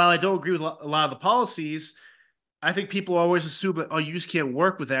while I don't agree with a lot of the policies, I think people always assume that, oh, you just can't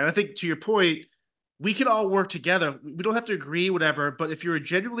work with that. And I think to your point, we can all work together. We don't have to agree, whatever. But if you're a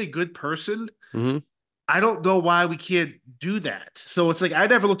genuinely good person, Hmm. I don't know why we can't do that. So it's like I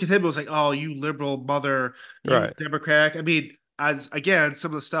never looked at him. It was like, oh, you liberal mother, you Right. Democrat. I mean, as again,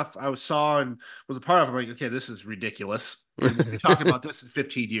 some of the stuff I saw and was a part of, I'm like, okay, this is ridiculous. And we'll be talking about this in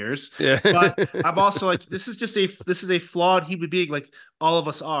 15 years. Yeah. But I'm also like, this is a flawed human being, like all of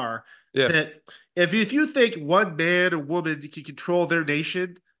us are. Yeah. That if you think one man or woman can control their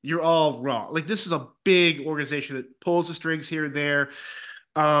nation, you're all wrong. Like this is a big organization that pulls the strings here and there.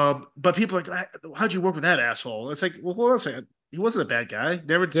 But people are like, how'd you work with that asshole? It's like, well, hold on a second. He wasn't a bad guy.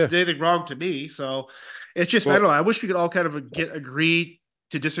 Never Yeah. did anything wrong to me. So it's just, I don't Well, know. I wish we could all kind of get agree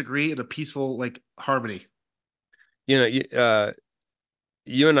to disagree in a peaceful like harmony. you know, you, uh,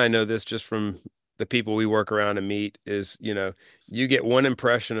 you and I know this just from the people we work around and meet is, you get one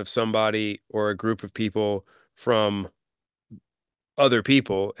impression of somebody or a group of people from other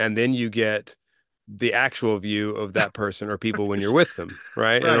people, and then you get the actual view of that person or people when you're with them,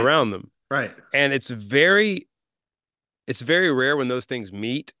 right? And Right. around them. Right. And it's very rare when those things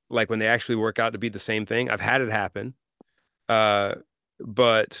meet, like when they actually work out to be the same thing. I've had it happen. Uh,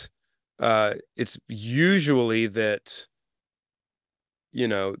 but it's usually that,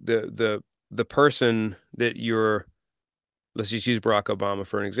 the person that you're, let's just use Barack Obama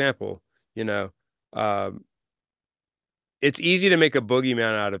for an example, you know, um, it's easy to make a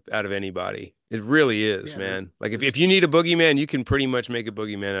boogeyman out of anybody. It really is, Yeah. man. Like if There's you need a boogeyman, you can pretty much make a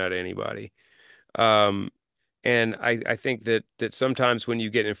boogeyman out of anybody. Um, and I think that sometimes when you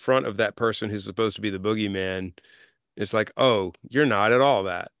get in front of that person who's supposed to be the boogeyman, it's like, oh, you're not at all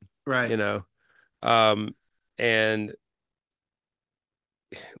that, right. you know. Um, and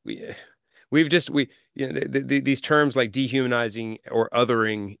we we've just we these terms like dehumanizing or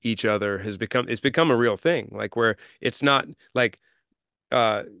othering each other it's become a real thing, like where it's not like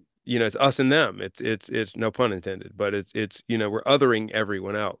uh it's us and them, it's no pun intended, but it's we're othering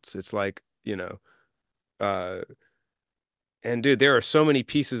everyone else. It's like, you know. Uh, and dude, there are so many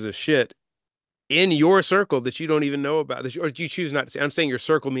pieces of shit in your circle that you don't even know about, or you choose not to say. I'm saying your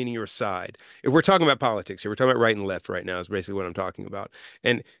circle, meaning your side. If we're talking about politics here, we're talking about right and left right now, is basically what I'm talking about.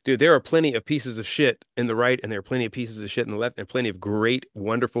 And dude, there are plenty of pieces of shit in the right, and there are plenty of pieces of shit in the left, and plenty of great,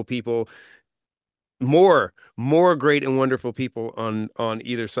 wonderful people, more great and wonderful people on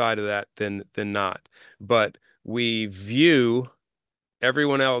either side of that than not. But we view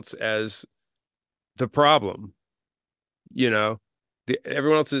everyone else as the problem, you know.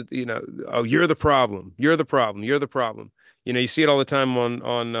 Everyone else is, oh, you're the problem. You're the problem. You're the problem. You see it all the time on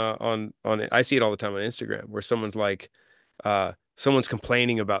I see it all the time on Instagram where someone's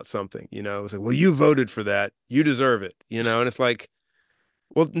complaining about something, It's like, well, you voted for that. You deserve it, and it's like,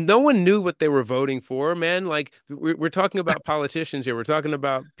 well, no one knew what they were voting for, man. Like we're talking about politicians here. We're talking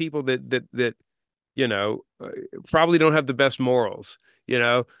about people that you know, uh, probably don't have the best morals,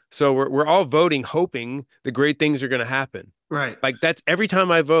 So we're all voting, hoping the great things are going to happen. Right. Like that's every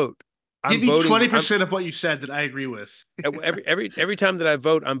time I vote, Give I'm me voting. I'm 20% of what you said that I agree with. every time that I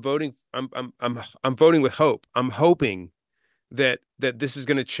vote, I'm voting. I'm voting with hope. I'm hoping that this is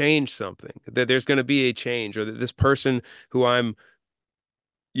going to change something, that there's going to be a change, or that this person who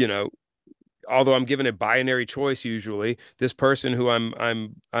you know, although I'm given a binary choice usually, this person who I'm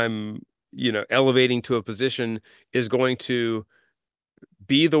elevating to a position is going to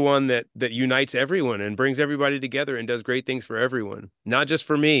be the one that unites everyone and brings everybody together and does great things for everyone, not just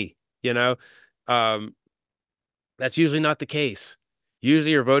for me, you know. Um, that's usually not the case.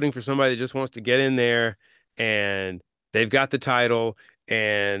 Usually you're voting for somebody that just wants to get in there and they've got the title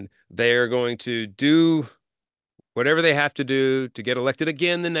and they are going to do whatever they have to do to get elected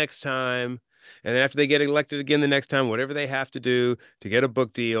again the next time. And then after they get elected again the next time, whatever they have to do to get a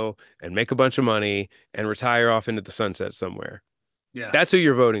book deal and make a bunch of money and retire off into the sunset somewhere. Yeah. That's who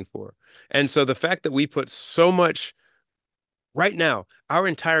you're voting for. And so the fact that we put so much right now, our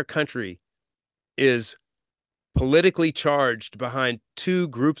entire country is politically charged behind two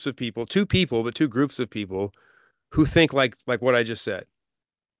people, but two groups of people who think like what I just said,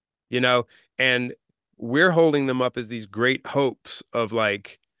 you know, and we're holding them up as these great hopes of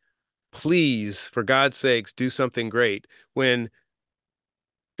like, please, for God's sakes, do something great when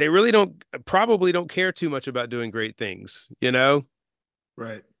they really probably don't care too much about doing great things.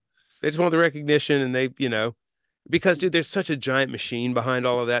 Right. They just want the recognition and because dude, there's such a giant machine behind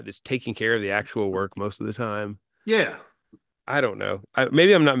all of that that's taking care of the actual work most of the time. Yeah. I don't know.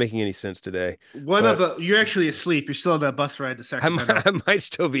 Maybe I'm not making any sense today, but You're actually asleep. You're still on that bus ride to I might, Sacramento. I might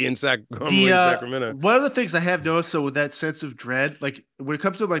still be on my way The to Sacramento. one of the things I have noticed though with that sense of dread, like when it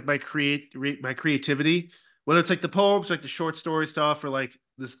comes to like my creativity, whether it's like the poems, like the short story stuff, or like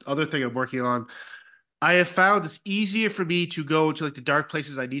this other thing I'm working on, I have found it's easier for me to go to like the dark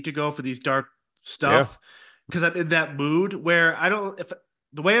places I need to go for these dark Yeah. stuff because I'm in that mood where I don't if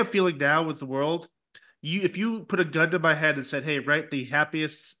the way I'm feeling now with the world, if you put a gun to my head and said, "Hey, write the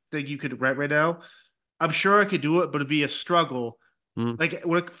happiest thing you could write right now," I'm sure I could do it, but it'd be a struggle. Mm.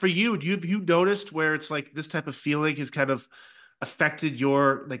 Like for you, have you noticed where it's like this type of feeling has kind of affected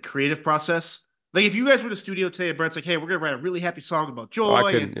your like creative process? Like if you guys were in a studio today and Brett's like, "Hey, we're gonna write a really happy song about Oh, I joy,"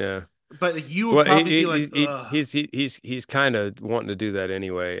 and couldn't. Yeah. but you would Well, probably be like, "Ugh." he's kind of wanting to do that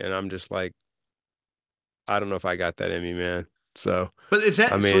anyway, and I'm just like, I don't know if I got that in me, man. So, But is I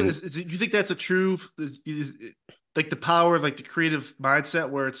that so? mean, Do you think that's a true, like the power of like the creative mindset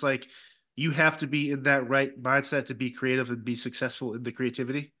where it's like you have to be in that right mindset to be creative and be successful in the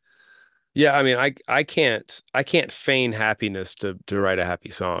creativity? yeah, I mean, I can't feign happiness to write a happy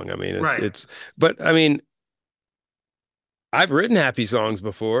song. I mean, Right. but I mean, I've written happy songs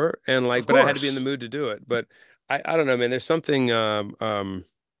before, and Of but I had to be in the course. mood to do it. But I don't know, man. There's something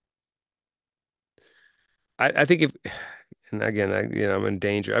I think if and again, I'm in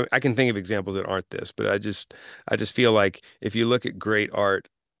danger. I can think of examples that aren't this, but I just feel like if you look at great art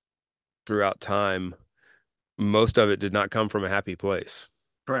throughout time, most of it did not come from a happy place.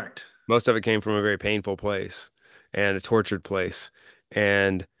 Correct. Most of it came from a very painful place and a tortured place.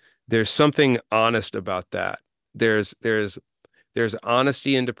 And there's something honest about that. There's there's there's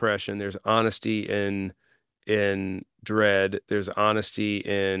honesty in depression. There's honesty in dread. There's honesty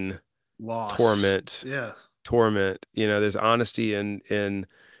in Loss. torment. Yeah. Torment. There's honesty in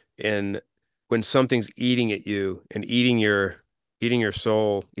when something's eating at you and eating your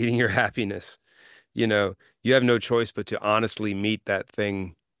soul, eating your happiness. You have no choice but to honestly meet that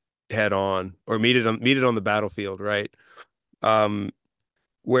thing head on or meet it on the battlefield, right? Um,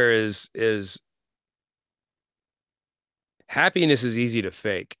 whereas is happiness is easy to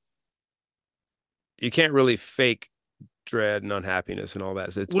fake. You can't really fake dread and unhappiness and all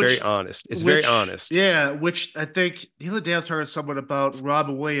that. So it's very which honest. It's very which honest. yeah, which I think the other day I was talking to someone about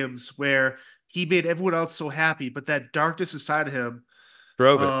Robin Williams, where he made everyone else so happy, but that darkness inside of him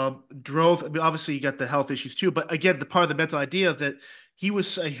Drove it. drove. I mean, obviously, you got the health issues too, but again, the part of the mental idea that he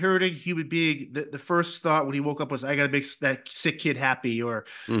was a hurting human being. The first thought when he woke up was, "I got to make that sick kid happy," or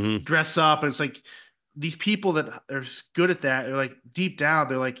Hmm. dress up. And it's like these people that are good at that are like deep down,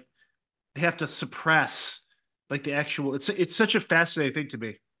 they're like they have to suppress like the actual. It's such a fascinating thing to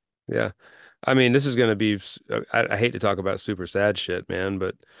me. Yeah. I mean, this is going to be, I hate to talk about super sad shit, man,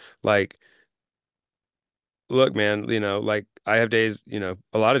 but like, look, man, like I have days,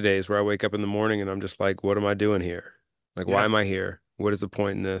 a lot of days where I wake up in the morning and I'm just like, what am I doing here? Like, why Yeah, am I here? What is the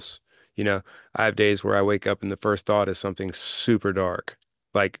point in this? You know, I have days where I wake up and the first thought is something super dark,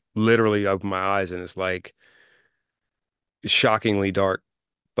 like literally open my eyes and it's like shockingly dark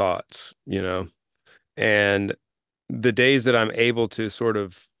thoughts, and the days that I'm able to sort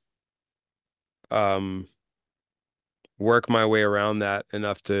of, um, work my way around that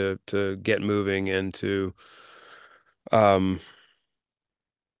enough to get moving and to, um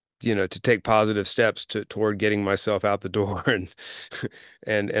to take positive steps toward getting myself out the door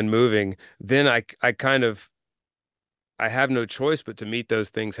and and moving, then I kind of I have no choice but to meet those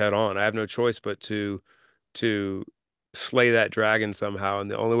things head on. I have no choice but to slay that dragon somehow, and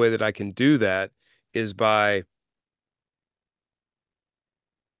the only way that I can do that is by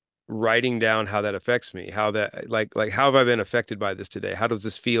writing down how that affects me, how that like how have I been affected by this today? How does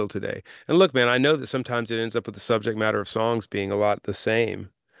this feel today? And look, man, I know that sometimes it ends up with the subject matter of songs being a lot the same,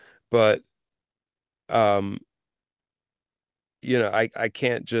 but um I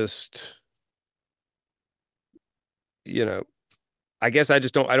can't just, you know, I guess I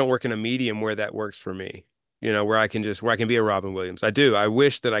don't work in a medium where that works for me, where I can be a Robin Williams. I do. I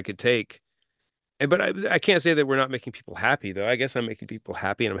wish that I could take, but I can't say that we're not making people happy though. I guess I'm making people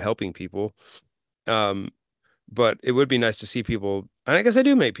happy and I'm helping people. Um, but it would be nice to see people, and I guess I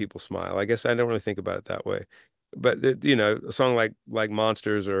do make people smile. I guess I don't really think about it that way. But a song like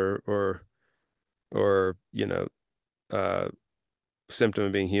Monsters or uh Symptom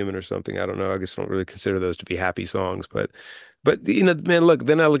of Being Human or something. I don't know. I guess I don't really consider those to be happy songs, but man, look,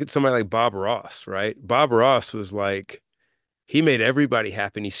 then I look at somebody like Bob Ross, right? Bob Ross was like he made everybody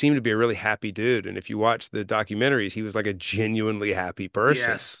happy and he seemed to be a really happy dude. And if you watch the documentaries, he was like a genuinely happy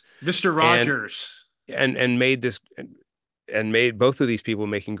person. yes, Mr. And Rogers. and made this and made both of these people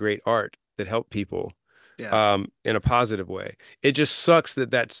making great art that helped people Yeah. in a positive way. It just sucks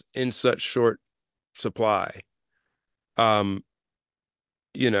that that's in such short supply. Um,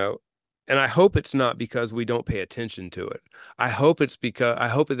 you know, and I hope it's not because we don't pay attention to it. I hope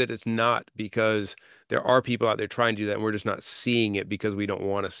that it's not because there are people out there trying to do that and we're just not seeing it because we don't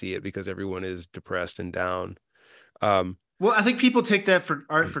want to see it because everyone is depressed and down. Um, Well, I think people take that for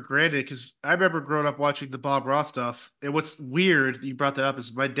art for granted because I remember growing up watching the Bob Ross stuff. And what's weird, you brought that up,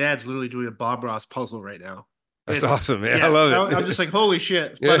 is my dad's literally doing a Bob Ross puzzle right now. that's It's awesome, man. I yeah, love I'm just it. like holy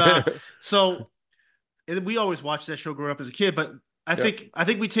shit. But so and we always watched that show growing up as a kid. But Yep. I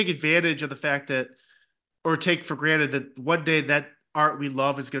think we take advantage of the fact that or take for granted that one day that art we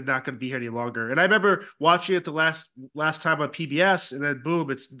love is not going to be here any longer. And I remember watching it the last time on PBS, and then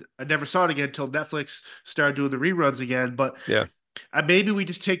boom, I never saw it again until Netflix started doing the reruns again. But Yeah. maybe we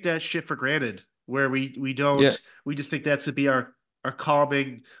just take that shit for granted, where we Yeah. don't we just think that's to be our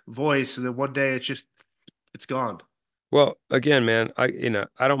calming voice, and then one day it's gone. Well, again, man, I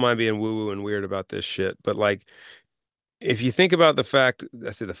don't mind being woo-woo and weird about this shit, but like if you think about the fact,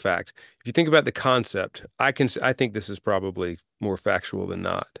 I say the fact, if you think about the concept, I think this is probably more factual than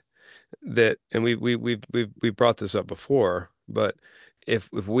not. That, and we've brought this up before, but if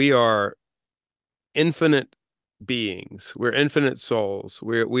we are infinite beings, we're infinite souls,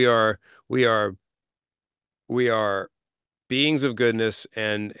 we are we are beings of goodness,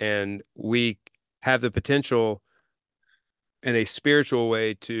 and we have the potential in a spiritual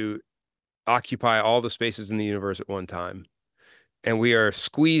way to occupy all the spaces in the universe at one time. And we are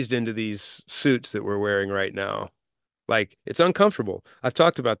squeezed into these suits that we're wearing right now. Like it's uncomfortable. I've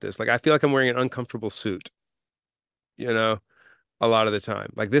talked about this. Like I feel like I'm wearing an uncomfortable suit, you know, a lot of the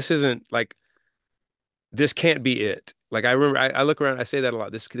time. Like this isn't like this can't be it. Like I remember I look around, I say that a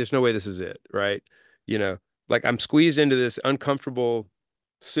lot. There's no way this is it, right? You know, like I'm squeezed into this uncomfortable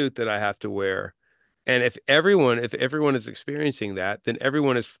suit that I have to wear. And if everyone is experiencing that, then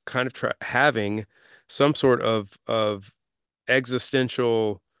everyone is kind of having some sort of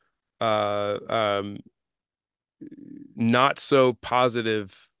existential not so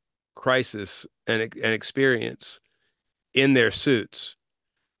positive crisis and experience in their suits.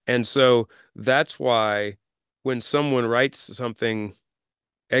 And so that's why. when someone writes something,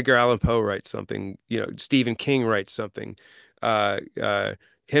 Edgar Allan Poe writes something, Stephen King writes something, uh, uh,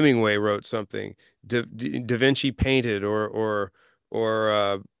 Hemingway wrote something, Da Vinci painted, or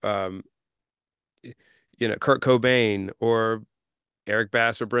Kurt Cobain or Eric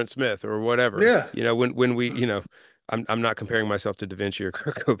Bass or Brent Smith or whatever. Yeah. When we, I'm not comparing myself to Da Vinci or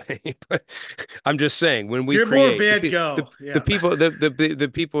Kurt Cobain, but I'm just saying when we You're more create Van Gogh. the Yeah. people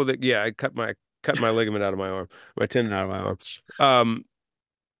the people that yeah, I cut my ligament out of my arm, my tendon out of my arm. Um,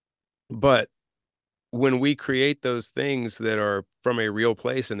 but when we create those things that are from a real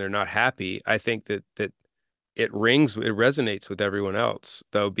place and they're not happy, I think that it resonates with everyone else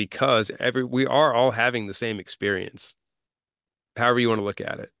though, because we are all having the same experience, however you want to look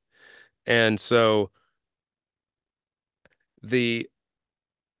at it. And so the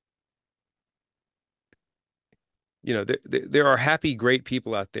there are happy, great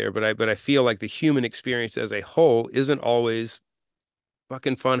people out there, but I feel like the human experience as a whole isn't always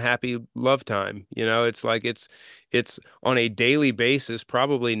fucking fun, happy love time. It's like it's on a daily basis,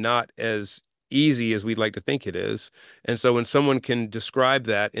 probably not as easy as we'd like to think it is. And so when someone can describe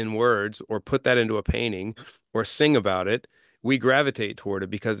that in words or put that into a painting or sing about it, we gravitate toward it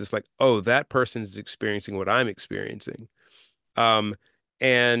because it's like, oh, that person's experiencing what I'm experiencing. Um,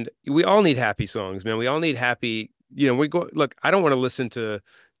 and we all need happy songs, man. We all need happy, we go, look, I don't want to listen to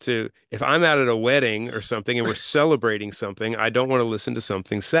if I'm out at a wedding or something and we're celebrating something, I don't want to listen to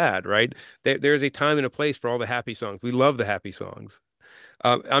something sad, right? There's a time and a place for all the happy songs. We love the happy songs.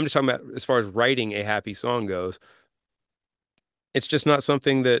 I'm just talking about as far as writing a happy song goes. It's just not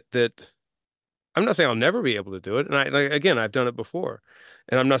something that I'm not saying I'll never be able to do it. And again, I've done it before,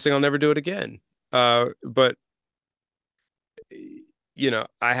 and I'm not saying I'll never do it again. But I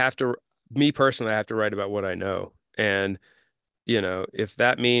have to, me personally, I have to write about what I know. And, if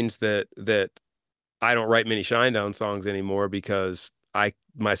that means that I don't write many Shinedown songs anymore because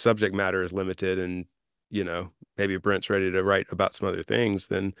my subject matter is limited and, maybe Brent's ready to write about some other things,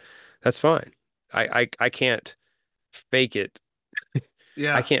 then that's fine. I can't fake it. I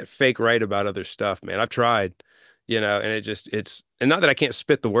Yeah. can't fake write about other stuff, man. I've tried, and and not that I can't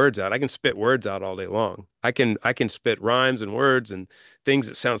spit the words out. I can spit words out all day long. I can spit rhymes and words and things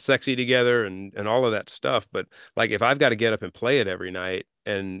that sound sexy together and all of that stuff. But like if I've got to get up and play it every night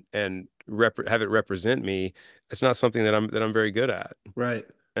and have it represent me, it's not something that I'm very good at. Right.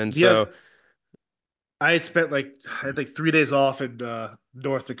 And Yeah. so, I had spent I had like 3 days off in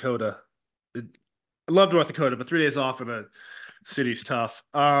North Dakota. I love North Dakota, but 3 days off in a city's tough.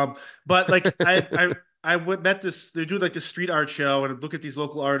 But like I went met this. They do like this street art show and look at these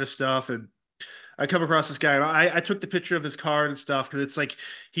local artist stuff, and I come across this guy and I took the picture of his card and stuff because it's like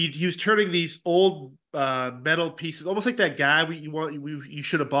he was turning these old metal pieces, almost like that guy you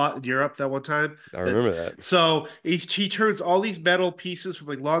should have bought in Europe that one time. I That remember that. so he turns all these metal pieces from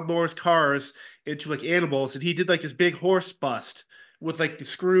like lawnmowers, cars into like animals, and he did like this big horse bust with like the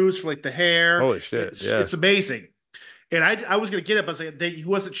screws for like the hair. Holy shit. Yeah. It's amazing. And I was gonna get it, but I was like, he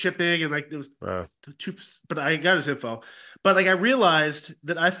wasn't shipping, and like it was Wow. too. But I got his info. But like I realized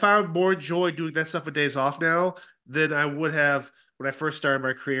that I found more joy doing that stuff with days off now than I would have when I first started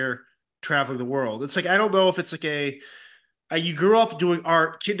my career traveling the world. It's like I don't know if it's like you grew up doing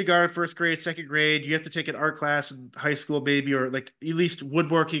art, kindergarten, first grade, second grade. You have to take an art class in high school, maybe, or like at least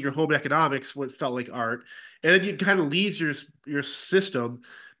woodworking or home economics, what felt like art. And then you kind of leaves your system.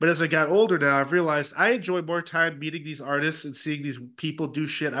 But as I got older now, I've realized I enjoy more time meeting these artists and seeing these people do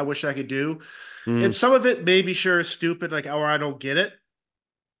shit I wish I could do. And Mm. some of it maybe sure is stupid, like, or I don't get it,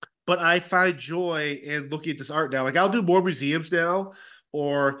 but I find joy in looking at this art now. Like I'll do more museums now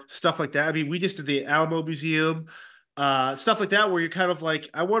or stuff like that. I mean, we just did the Alamo Museum, stuff like that, where you're kind of like,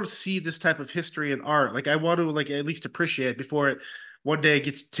 I want to see this type of history and art. Like I want to like at least appreciate it before it one day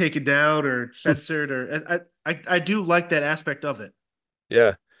gets taken down or censored. Or I do like that aspect of it.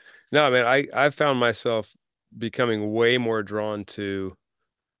 Yeah. No, man, I've found myself becoming way more drawn to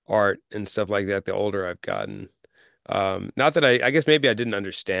art and stuff like that the older I've gotten. Not that I guess maybe I didn't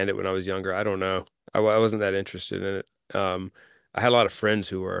understand it when I was younger. I don't know. I wasn't that interested in it. I had a lot of friends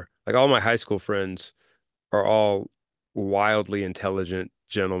who were like all my high school friends are all wildly intelligent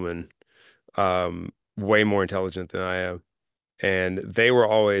gentlemen, way more intelligent than I am. And they were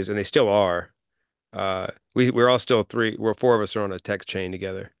always, and they still are. We're all still four of us are on a text chain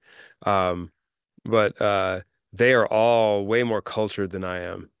together. Um, but they are all way more cultured than I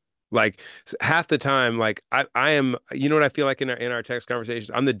am. Like half the time, like I am, what I feel like in our text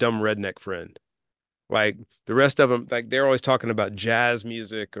conversations, I'm the dumb redneck friend. Like the rest of them, like they're always talking about jazz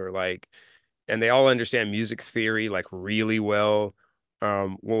music or like, and they all understand music theory like really well.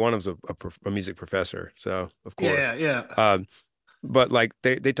 Well, one of them's a music professor, so of course. Yeah, yeah, Um, but like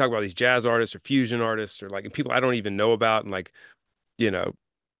they talk about these jazz artists or fusion artists or like people I don't even know about, and like you know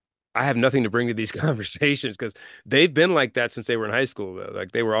I have nothing to bring to these conversations because they've been like that since they were in high school though.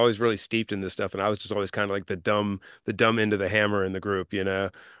 Like they were always really steeped in this stuff, and I was just always kind of like the dumb end of the hammer in the group, you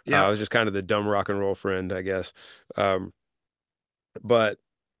know. I yeah. was just kind of the dumb rock and roll friend, I guess. Um, but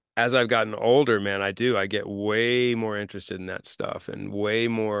as I've gotten older, man, I get way more interested in that stuff and way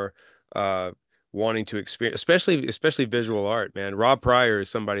more uh wanting to experience, especially visual art, man. Rob Pryor is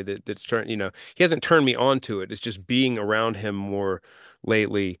somebody that's turned, he hasn't turned me on to it. It's just being around him more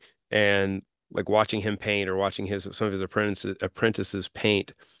lately and like watching him paint or watching his some of his apprentices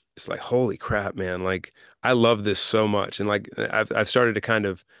paint. It's like, holy crap, man. Like I love this so much. And like I've started to kind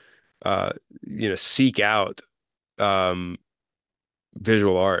of uh seek out um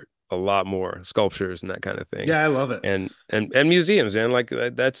visual art a lot more, sculptures and that kind of thing. Yeah, I love it. And museums, man, like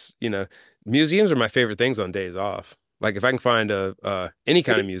that's, museums are my favorite things on days off. Like if I can find a any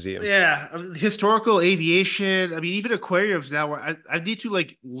kind of museum. Yeah, I mean, historical aviation. I mean, even aquariums now. Where I need to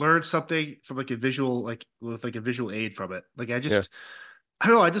like learn something from like a visual, like with like a visual aid from it. Like Yeah. I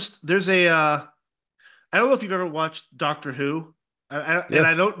don't know. I just there's a I don't know if you've ever watched Doctor Who, and Yeah.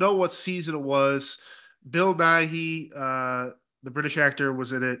 I don't know what season it was. Bill Nighy, the British actor,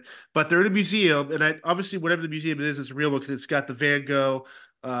 was in it, but they're in a museum, and obviously whatever the museum it is, it's real because it's got the Van Gogh,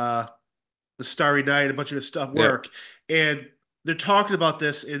 uh, the Starry Night, a bunch of his stuff Yeah. work, and they're talking about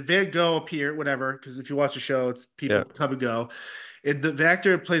this, and Van Gogh appeared, whatever, because if you watch the show, it's people Yeah. come and go, and the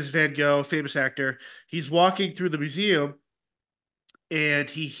actor who plays Van Gogh, famous actor, he's walking through the museum and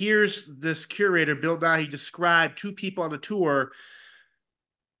he hears this curator, Bill Nighy, describe two people on the tour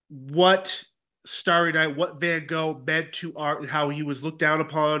what Starry Night, what Van Gogh meant to art, and how he was looked down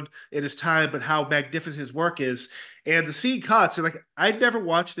upon in his time, but how magnificent his work is. And the scene cuts, and like I never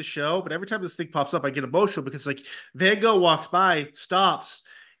watched the show, but every time this thing pops up, I get emotional because like Van Gogh walks by, stops,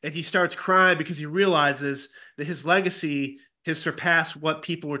 and he starts crying because he realizes that his legacy has surpassed what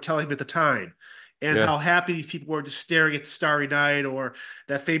people were telling him at the time. And Yeah. how happy these people were just staring at Starry Night or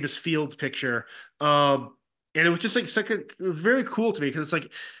that famous field picture. And it was just like it was very cool to me because it's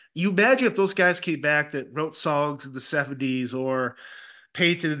like you imagine if those guys came back that wrote songs in the 70s or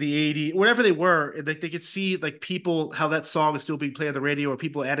painted in the 80s, whatever they were, and they could see like people how that song is still being played on the radio or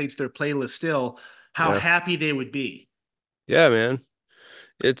people adding to their playlist still, how Yeah. happy they would be. Yeah, man.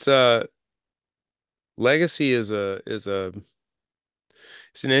 It's legacy it's an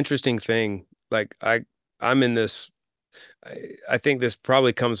interesting thing. Like I'm in this I think this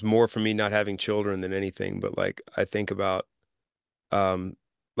probably comes more from me not having children than anything, but like I think about um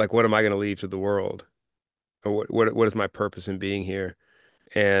like what am I going to leave to the world? Or what is my purpose in being here?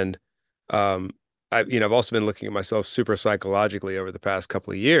 And um I've also been looking at myself super psychologically over the past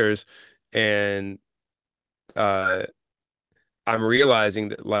couple of years, and uh I'm realizing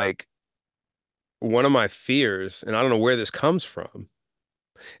that like one of my fears, and I don't know where this comes from,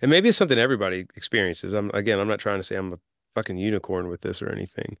 and maybe it's something everybody experiences. I'm not trying to say I'm a fucking unicorn with this or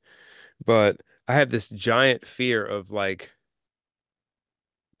anything, but I have this giant fear of like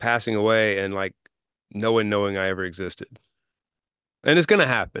passing away and like no one knowing I ever existed. And it's gonna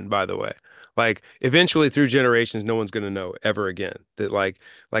happen, by the way. Like eventually through generations, no one's gonna know ever again. Like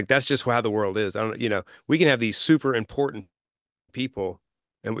that's just how the world is. I don't, we can have these super important people,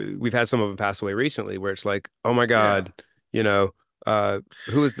 and we've had some of them pass away recently, where it's like, oh my Yeah. God, you know,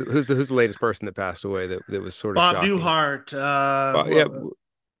 who's the latest person that passed away that was sort of Bob shocking. Newhart, Yeah,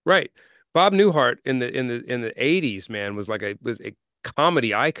 right. Bob Newhart in the 80s, man, was a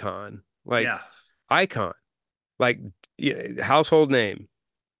comedy icon, like yeah. icon, like household name,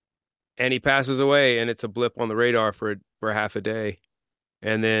 and he passes away, and it's a blip on the radar for half a day,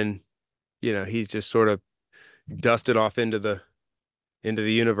 and then he's just sort of dusted off into the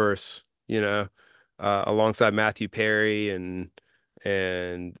universe, alongside Matthew Perry and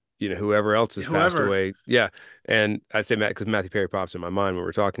whoever else has passed Whoever. away. Yeah, and I say Matt because Matthew Perry pops in my mind when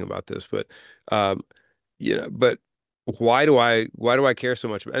we're talking about this, um, but why do I care so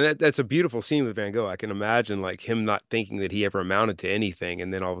much? And that's a beautiful scene with Van Gogh. I can imagine like him not thinking that he ever amounted to anything,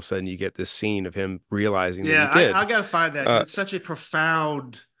 and then all of a sudden you get this scene of him realizing that Yeah, he I did. gotta find that because Uh, it's such a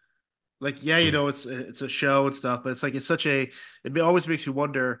profound, like, yeah, it's a show and stuff, but it's like it's such a it always makes you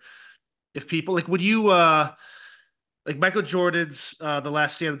wonder if people like would you like Michael Jordan's The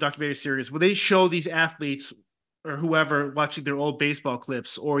Last Stand, the documentary series, when they show these athletes or whoever watching their old baseball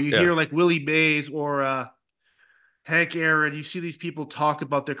clips, or you yeah, hear like Willie Mays or Hank Aaron, you see these people talk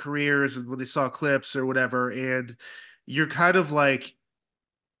about their careers and when they saw clips or whatever, and you're kind of like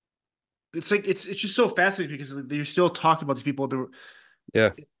it's just so fascinating because you're still talking about these people.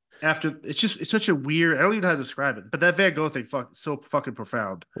 Yeah. After it's such a weird. I don't even know how to describe it, but that Van Gogh thing, so fucking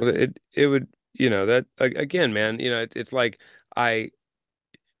profound. Well, it would, that again, man, it's like I,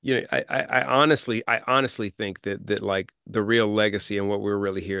 I honestly think that like the real legacy and what we're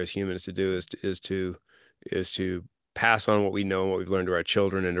really here as humans to do is to pass on what we know and what we've learned to our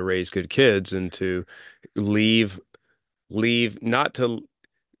children and to raise good kids and to leave not to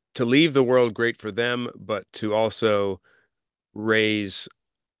leave the world great for them, but to also raise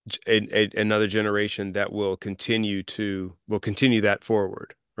another generation that will continue that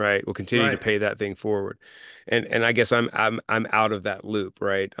forward, right? Will continue to Right. pay that thing forward. And I guess I'm out of that loop,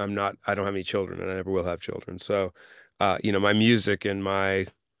 right? I don't have any children and I never will have children. So my music and my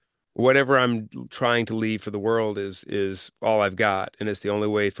whatever I'm trying to leave for the world is all I've got. And it's the only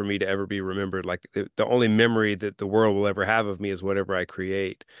way for me to ever be remembered. Like the only memory that the world will ever have of me is whatever I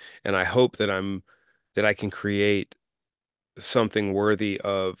create. And I hope that I can create something worthy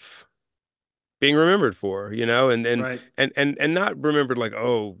of being remembered for, Right. and not remembered like,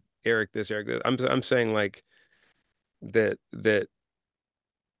 oh, Eric this, Eric that. I'm saying like that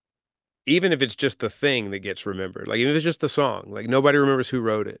even if it's just the thing that gets remembered, like even if it's just the song, like nobody remembers who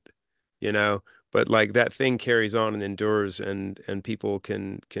wrote it, you know, but like that thing carries on and endures and people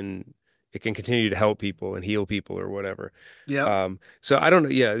can it can continue to help people and heal people or whatever. Yep. So I don't know.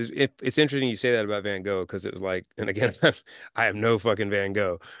 Yeah, it's interesting you say that about Van Gogh because it was like, and again, I am no fucking Van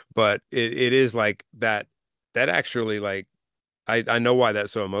Gogh, but it is like that actually like I know why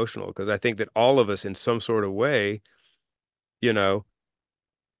that's so emotional because I think that all of us in some sort of way, you know,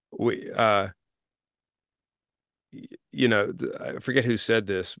 we I forget who said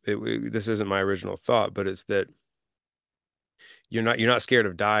this. This isn't my original thought, but it's that you're not scared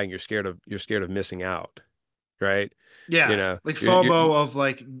of dying. You're scared of missing out, right? Yeah. You know, Like you're FOMO of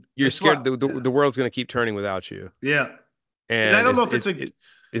like you're it's scared what. the world's going to keep turning without you. Yeah. And I And don't know if it's a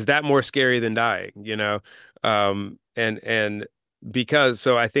is that more scary than dying, and because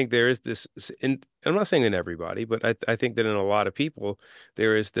so I think there is this, and I'm not saying in everybody, but I think that in a lot of people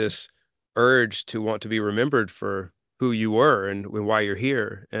there is this urge to want to be remembered for who you were and why you're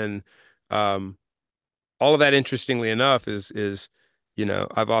here. And um all of that, interestingly enough, is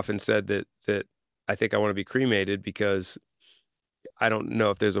I've often said that I think I want to be cremated because I don't know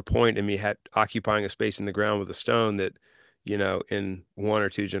if there's a point in me occupying a space in the ground with a stone that, in 1 or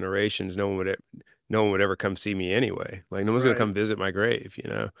 2 generations, no one would ever come see me anyway. Like no one's gonna right. come visit my grave.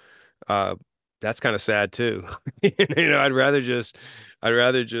 Uh, that's kind of sad too. I'd rather just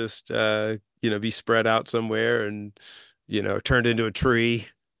be spread out somewhere and, turned into a tree.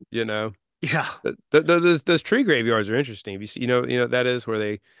 You know, Yeah. those tree graveyards are interesting. That is where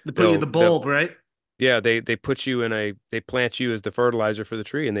They put you in the they'll bulb, right? yeah, they plant you as the fertilizer for the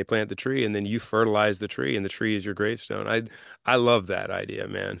tree and they plant the tree and then you fertilize the tree and the tree is your gravestone. I love that idea,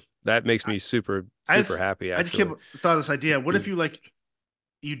 man. That makes I, me super, I super just happy I just actually. came thought of this idea. What if you like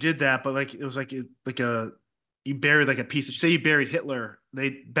you did that, but like it was like a you buried like a piece of say you buried Hitler. They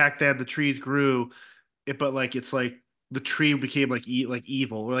back then the trees grew it, but like it's like the tree became like like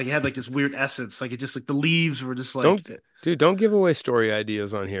evil or like it had like this weird essence. Like it just like the leaves were just like Don't give away story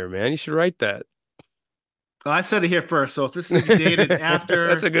ideas on here, man. You should write that. I said it here first. So if this is gonna be dated That's a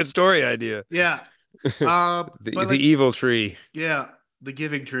after, good story idea. yeah. The But the like evil tree. yeah, the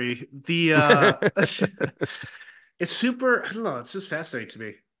giving tree. The it's super. I don't know. It's just fascinating to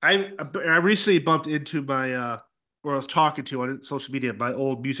me. I recently bumped into my or I was talking to on social media my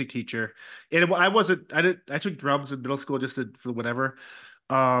old music teacher, and I wasn't. I didn't. I took drums in middle school just for whatever.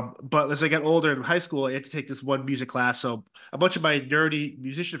 But as I got older in high school, I had to take this one music class. So a bunch of my nerdy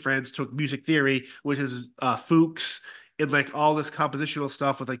musician friends took music theory, which is Fuchs and like all this compositional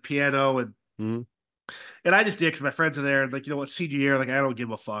stuff with like piano Mhm. and I just did because my friends are there. And like, you know what, senior year, like I don't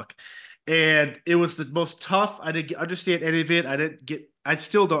give a fuck. And it was the most tough. I didn't understand any of it. I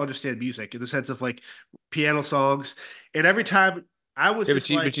still don't understand music in the sense of like piano songs. And every time I was Yeah, just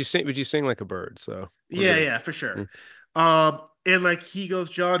like, but you sing like a bird, so we're yeah, good. yeah, for sure. Mm. And like he goes,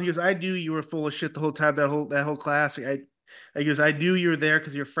 John, he goes, I knew you were full of shit the whole time, that whole class. He goes, I knew you were there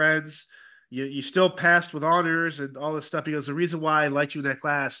because you're friends. You still passed with honors and all this stuff. He goes, the reason why I liked you in that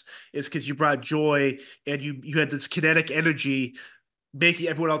class is because you brought joy and you had this kinetic energy making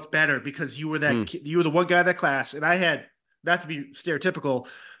everyone else better because Mm. you were the one guy in that class. And I had not to be stereotypical,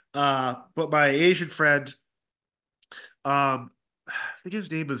 but my Asian friend, I think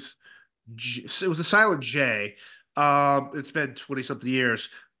his name is it was a silent J. It's been 20 something years.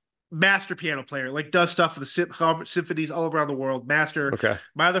 Master piano player, like does stuff for the symphonies all around the world. Master, Okay.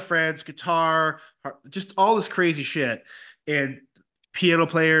 my other friends, guitar, just all this crazy shit, and piano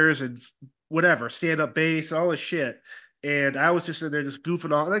players and whatever, stand up bass, all this shit. And I was just in there just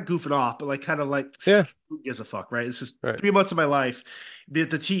goofing off, not goofing off, but like kind of like Yeah. who gives a fuck, right? It's just Right. 3 months of my life. He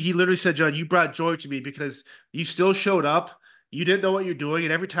literally said, John, you brought joy to me because you still showed up. You didn't know what you're doing,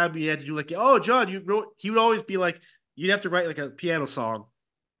 and every time you had to do like, oh, John, you wrote. He would always be like, you'd have to write like a piano song,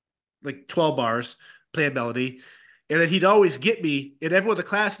 like 12 bars, play a melody. And then he'd always get me, and everyone in the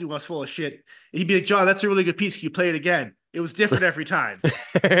class knew I was full of shit. And he'd be like, John, that's a really good piece. Can you play it again? It was different every time.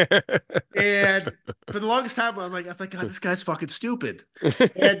 And for the longest time, I'm like, God, this guy's fucking stupid.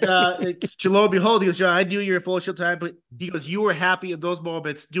 And lo and behold, he goes, John, I knew you were full of shit time, but he goes, you were happy in those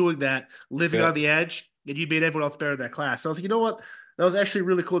moments doing that, living Yeah. on the edge, and you made everyone else better in that class. So I was like, you know what? That was actually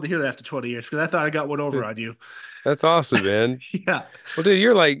really cool to hear that after 20 years because I thought I got one over on you. That's awesome, man. Yeah. Well, dude,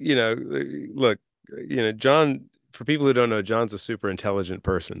 you're like, look, John, for people who don't know, John's a super intelligent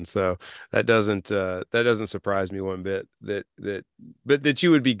person. So that doesn't surprise me one bit but that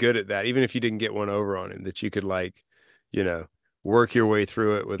you would be good at that, even if you didn't get one over on him, that you could like, you know, work your way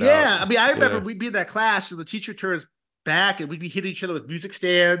through it without, Yeah. I mean, I you remember know, we'd be in that class and the teacher turns back and we'd be hitting each other with music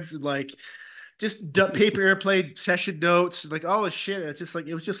stands and like just paper airplane session notes. Like, oh shit. It's just like,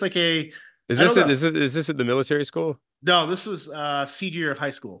 it was just like I don't know. is this at the military school? No, this was senior year of high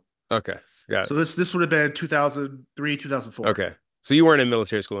school. Okay. Got it. So this would have been 2003, 2004. Okay. So you weren't in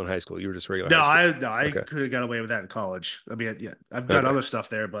military school in high school. You were just regular high school. No, I Okay. could have got away with that in college. I mean, yeah, I've done Okay. other stuff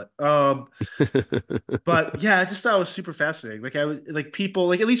there, but yeah, I just thought it was super fascinating. Like I was like people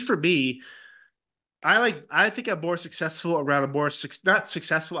like at least for me, I think I'm more successful around a not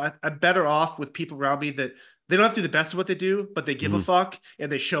successful. I'm better off with people around me that they don't have to do the best of what they do, but they give a Mhm. fuck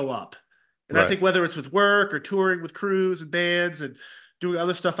and they show up. And I Right. think whether it's with work or touring with crews and bands and doing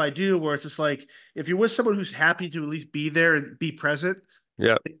other stuff I do, where it's just like if you're with someone who's happy to at least be there and be present,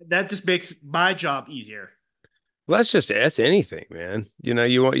 Yeah. that just makes my job easier. Well, that's anything, man.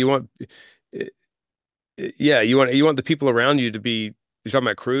 Eh, yeah, you want the people around you to be. You're talking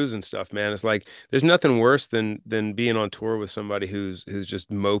about crews and stuff, man. It's like there's nothing worse than being on tour with somebody who's just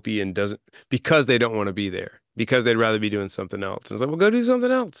mopey and doesn't because they don't want to be there because they'd rather be doing something else. And it's like, well, go do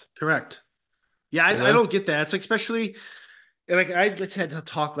something else, Correct. Yeah, you I know? don't get that. It's like especially and like I just had to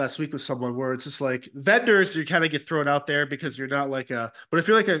talk last week with someone where it's just like vendors, you kind of get thrown out there because you're not like but if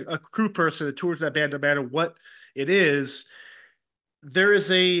you're like a crew person that tours that band, no matter what it is, there's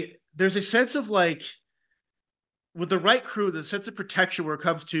a sense of like with the right crew, the sense of protection where it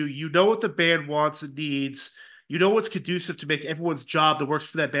comes to you know what the band wants and needs, you know what's conducive to make everyone's job that works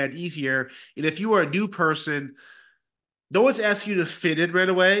for that band easier. And if you are a new person, no one's asking you to fit in right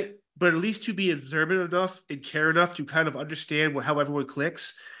away, but at least to be observant enough and care enough to kind of understand how everyone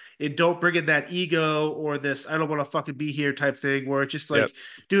clicks. And don't bring in that ego or this I don't want to fucking be here type thing where it's just Yep. like,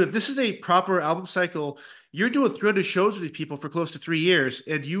 dude, if this is a proper album cycle, you're doing 300 shows with these people for close to 3 years,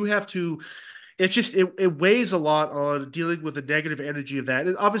 and you have to. It's just it weighs a lot on dealing with the negative energy of that.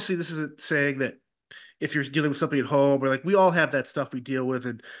 And obviously, this isn't saying that if you're dealing with something at home or like we all have that stuff we deal with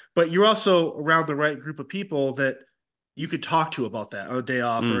and but you're also around the right group of people that you could talk to about that on a day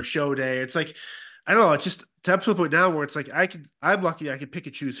off or a Mm, show day. It's like I don't know, it's just to the point now where it's like I'm lucky I can pick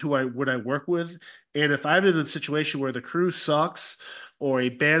and choose who I would I work with. And if I'm in a situation where the crew sucks or a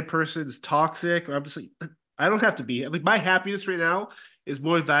band person is toxic, or I'm just like I don't have to be like my happiness right now is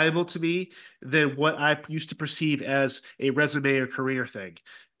more valuable to me than what I used to perceive as a resume or career thing.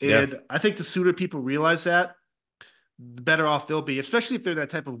 yeah. And I think the sooner people realize that, the better off they'll be, especially if they're in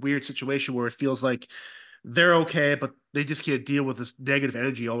that type of weird situation where it feels like they're okay, but they just can't deal with this negative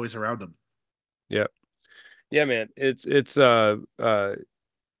energy always around them. Yeah. Yeah, man.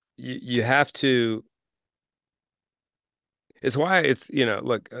 You have to it's why it's,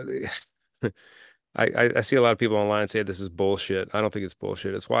 look, I see a lot of people online say this is bullshit. I don't think it's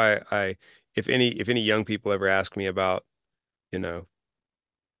bullshit. It's why if any young people ever ask me about, you know,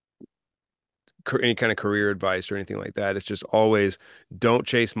 any kind of career advice or anything like that, it's just always don't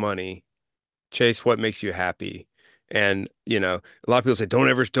chase money, chase what makes you happy. And, a lot of people say don't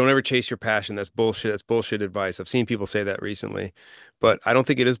ever chase your passion. That's bullshit. That's bullshit advice. I've seen people say that recently, but I don't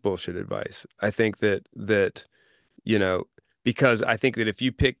think it is bullshit advice. I think that you know, because I think that if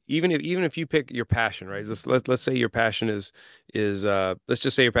you pick, even if you pick your passion, right? Let's say your passion is let's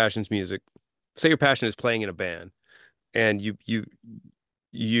just say your passion is music. Say your passion is playing in a band, and you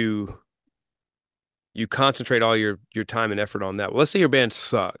you concentrate all your time and effort on that. Well, let's say your band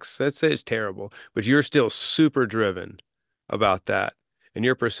sucks. Let's say it's terrible, but you're still super driven about that, and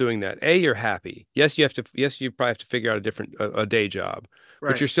you're pursuing that. A, you're happy. Yes, you probably have to figure out a day job, but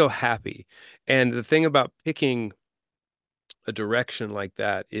Right. you're still happy. And the thing about picking a direction like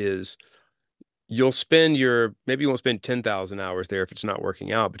that is maybe you won't spend 10,000 hours there if it's not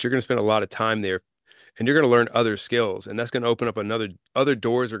working out, but you're going to spend a lot of time there and you're going to learn other skills, and that's going to open up other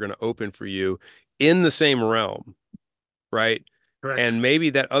doors are going to open for you in the same realm, right? Correct. And maybe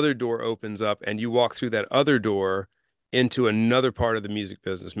that other door opens up and you walk through that other door into another part of the music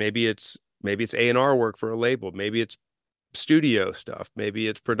business. Maybe it's A&R work for a label, maybe it's studio stuff, maybe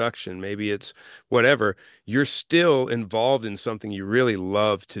it's production, maybe it's whatever. You're still involved in something you really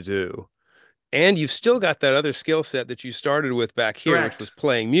love to do. And you've still got that other skill set that you started with back here, which was Correct.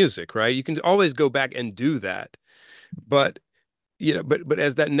 playing music, right? You can always go back and do that. But but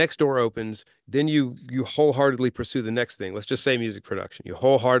as that next door opens, then you wholeheartedly pursue the next thing. Let's just say music production. You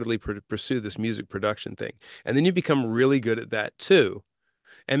wholeheartedly pursue this music production thing, and then you become really good at that too.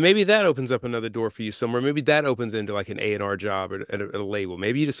 And maybe that opens up another door for you somewhere. Maybe that opens into like an A&R job at a label.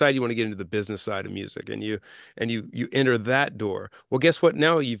 Maybe you decide you want to get into the business side of music, and you enter that door. Well, guess what?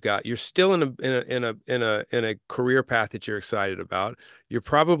 Now you're still in a career path that you're excited about. You're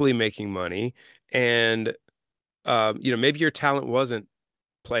probably making money, and maybe your talent wasn't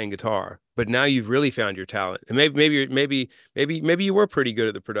playing guitar, but now you've really found your talent. And maybe you were pretty good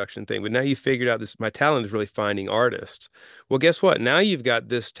at the production thing, but now you figured out this, my talent is really finding artists. Well, guess what? Now you've got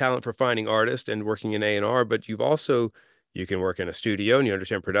this talent for finding artists and working in A&R, but you can work in a studio and you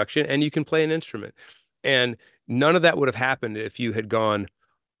understand production and you can play an instrument. And none of that would have happened if you had gone,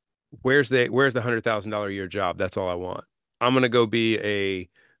 where's the $100,000 a year job? That's all I want. I'm gonna go be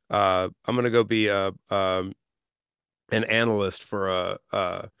an analyst for a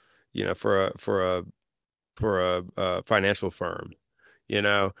financial firm, and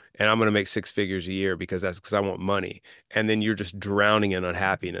I'm going to make six figures a year because I want money. And then you're just drowning in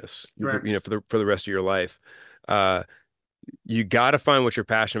unhappiness, Correct. for the rest of your life. Uh, you got to find what you're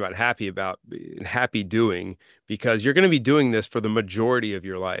passionate about, happy doing, because you're going to be doing this for the majority of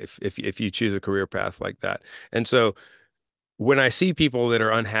your life if you choose a career path like that. And so when I see people that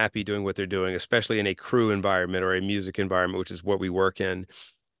are unhappy doing what they're doing, especially in a crew environment or a music environment, which is what we work in,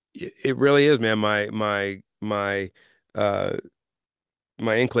 it really is, man. Uh,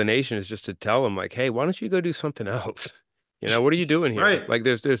 my inclination is just to tell them like, hey, why don't you go do something else? What are you doing here? Right. Like,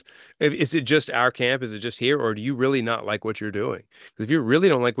 is it just our camp? Is it just here? Or do you really not like what you're doing? Because if you really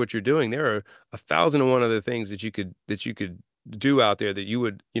don't like what you're doing, there are 1,001 other things that you could do out there that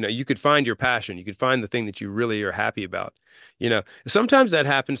you could find your passion. You could find the thing that you really are happy about. Sometimes that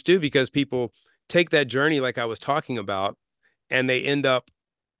happens too because people take that journey like I was talking about, and they end up,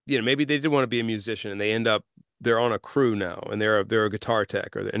 maybe they did want to be a musician and they're on a crew now and they're a guitar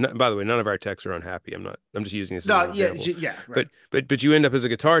tech and by the way, none of our techs are unhappy. I'm just using this as an No, yeah, example. yeah, right. But you end up as a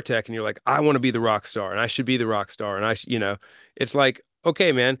guitar tech and you're like, I want to be the rock star and I should be the rock star. And it's like,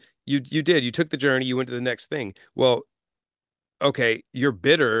 okay, man, you took the journey, you went to the next thing. Well, okay, you're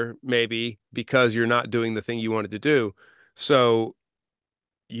bitter maybe because you're not doing the thing you wanted to do. So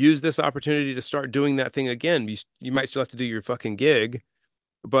use this opportunity to start doing that thing again. You might still have to do your fucking gig,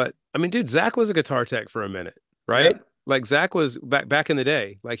 but I mean, dude, Zach was a guitar tech for a minute, right? Yep. Like Zach was back in the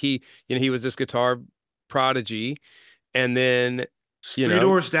day. Like he was this guitar prodigy, and then, you Three know,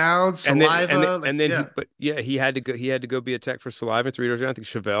 Doors Down, Saliva, like yeah. but yeah, he had to go be a tech for Saliva and Three Doors Down. I think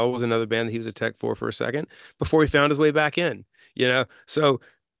Chevelle was another band that he was a tech for a second before he found his way back in. So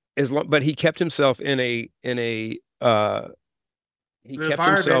but he kept himself he An kept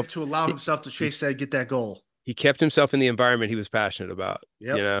environment himself to allow he, himself to he chase that, get that goal. he kept himself in the environment he was passionate about, you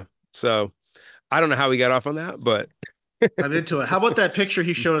Yep. know. So I don't know how we got off on that, but I'm into it. How about that picture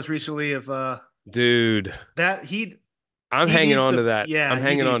he showed us recently of dude, that I'm he hanging needs on to to, that. yeah, I'm you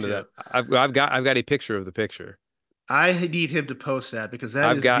hanging need on to to. that. I've got a picture of the picture. I need him to post that because that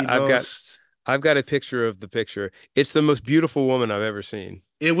I've is got the I've got most. I've got a picture of the picture. It's the most beautiful woman I've ever seen.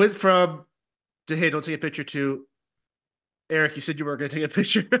 It went from to hey, don't take a picture to Eric. You said you weren't going to take a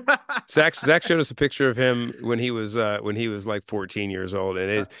picture. Zach showed us a picture of him when he was like 14 years old,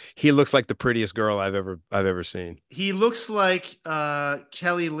 and he looks like the prettiest girl I've ever seen. He looks like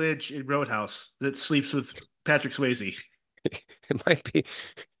Kelly Lynch in Roadhouse that sleeps with Patrick Swayze. It might be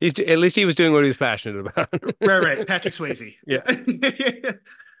at least he was doing what he was passionate about. Right, right. Patrick Swayze. Yeah.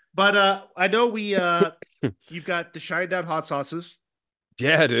 But I know we you've got the Shinedown hot sauces.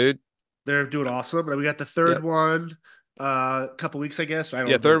 Yeah, dude. They're doing awesome. And we got the third Yep. one a couple weeks, I guess. I Yeah,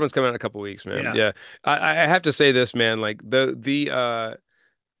 don't know. third one's coming out in a couple weeks, man. Yeah. Yeah. I have to say this, man, like uh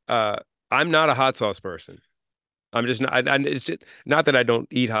I'm not a hot sauce person. I'm just not it's just not that I don't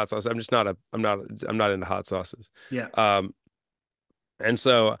eat hot sauce. I'm not into hot sauces. Yeah. Um and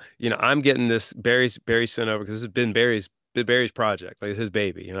so, I'm getting this Barry sent over because this has been Barry's project. Like it's his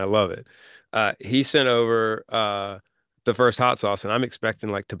baby and I love it. He sent over the first hot sauce and I'm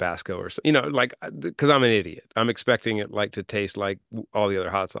expecting like Tabasco or so, like because I'm an idiot. I'm expecting it like to taste like all the other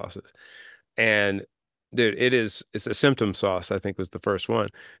hot sauces. And Dude, it's a symptom sauce, I think was the first one.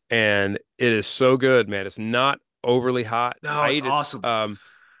 And it is so good, man. It's not overly hot. No, I it's eat it. awesome.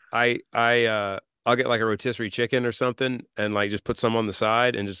 I'll get like a rotisserie chicken or something and like just put some on the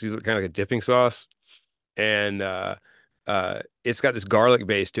side and just use it kind of like a dipping sauce. And it's got this garlic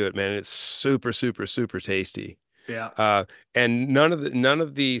base to it, man. It's super, super, super tasty. Yeah. Uh, and none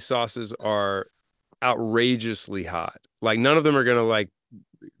of the sauces are outrageously hot. Like none of them are gonna like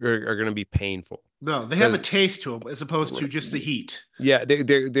are gonna be painful. No, they have a Because taste to them as opposed to just the heat. yeah,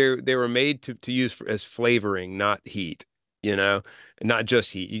 they were made to use for, as flavoring, not heat, you know, not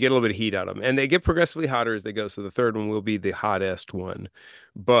just heat. You get a little bit of heat out of them, and they get progressively hotter as they go. So the third one will be the hottest one,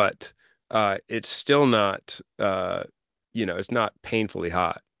 but it's still not it's not painfully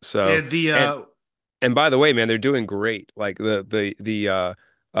hot. So And the and by the way, man, they're doing great. Like the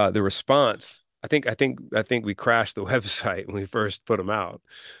response. I think we crashed the website when we first put them out.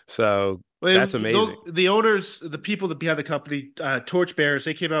 So that's those amazing. the owners, the people that behind the company, Torchbearers,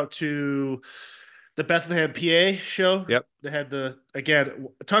 they came out to the Bethlehem, PA show. Yep. They had the again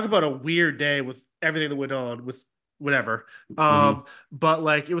talk about a weird day with everything that went on with whatever. Hmm. But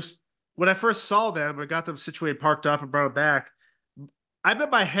like it was when I first saw them, I got them situated, parked up, and brought them back. I'm in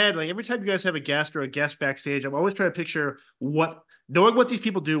my head like every time you guys have a guest or a guest backstage, I'm always trying to picture what knowing what these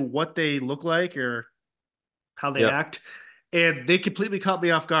people do, what they look like, or how they Yep. act, and they completely caught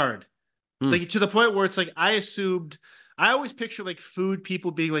me off guard. Hmm. Like to the point where it's like I assumed I always picture like food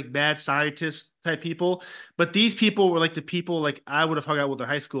people being like mad scientists type people, but these people were like the people like I would have hung out with in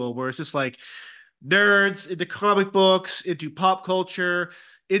high school, where it's just like nerds into comic books, into pop culture,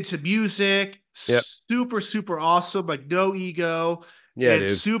 into music, Yep. super super awesome, like no ego, Yeah, and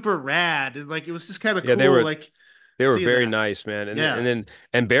dude. super rad, and like it was just kind of Yeah, cool, like they were seeing very that. nice, man. Yeah,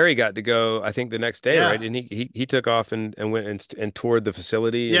 And Barry got to go, I think the next day, right? yeah. And he took off and went and toured the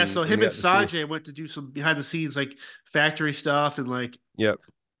facility Yeah, so and him we and got to see. Sanjay went to do some behind the scenes like factory stuff and like Yep.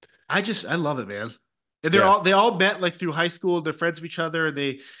 I love it, man. And Yeah. they all met like through high school. They're friends of each other, and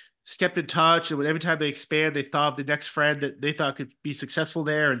they kept in touch. And every time they expand, they thought of the next friend that they thought could be successful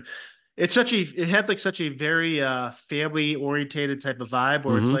there. And it had like such a very family orientated type of vibe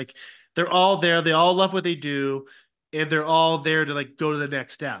where it's Hmm. like they're all there, they all love what they do, and they're all there to like go to the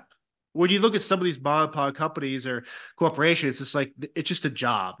next step. When you look at some of these mom and pop companies or corporations, it's like it's just a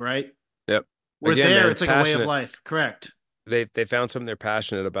job, right? Yep. We're Again, there, man, it's like a way of passionate. life. Correct. They found something they're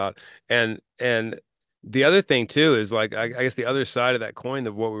passionate about. And the other thing too is like I guess the other side of that coin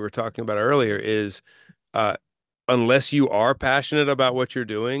of what we were talking about earlier is uh unless you are passionate about what you're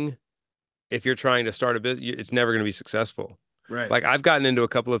doing, if you're trying to start a business, it's never going to be successful. Right. Like I've gotten into a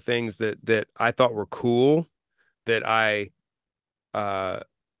couple of things that I thought were cool that I uh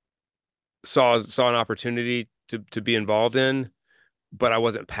saw an opportunity to be involved in, but I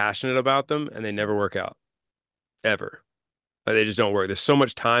wasn't passionate about them and they never work out ever. Like, they just don't work. There's so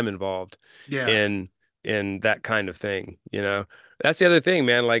much time involved Yeah. in that kind of thing, you know. That's the other thing,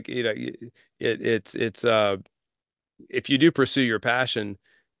 man. Like, it's if you do pursue your passion,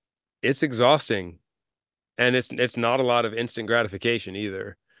 it's exhausting and it's not a lot of instant gratification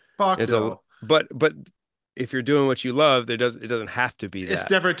either. Fuck It's a no. but if you're doing what you love, it doesn't have to be It's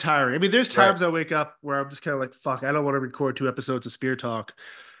that. never tiring. I mean, there's Right. times I wake up where I'm just kind of like, fuck, I don't want to record 2 episodes of Spear Talk.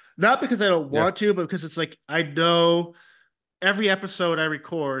 Not because I don't Yeah. want to, but because it's like I know every episode I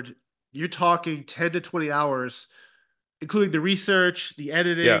record, you're talking 10 to 20 hours, including the research, the Yeah.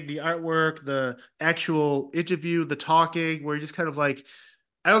 editing, the artwork, the actual interview, the talking, where you're just kind of like,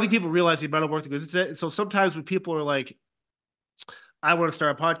 I don't think people realize the amount of work that goes into it. And so sometimes when people are like, I want to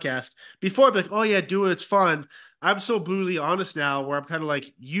start a podcast. Before I'd be like, oh yeah, do it. It's fun. I'm so brutally honest now where I'm kind of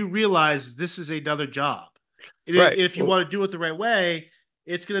like, you realize this is another job. And Right. if you Well, want to do it the right way,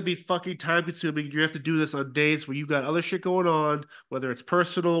 it's going to be fucking time consuming. You have to do this on days where you got other shit going on, whether it's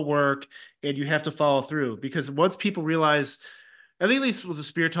personal work, and you have to follow through. Because once people realize, I think at least with the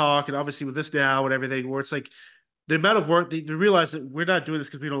Spear Talk and obviously with this now and everything, where it's like the amount of work they realize that we're not doing this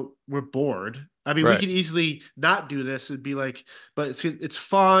because we're bored. I mean, we right. could easily not do this and be like, but it's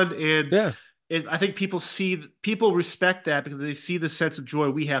fun and Yeah. I think people respect that because they see the sense of joy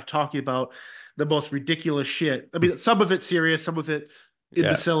we have talking about the most ridiculous shit. I mean, some of it serious, some of it Yeah.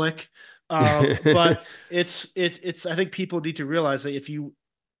 imbecilic. But it's I think people need to realize that if you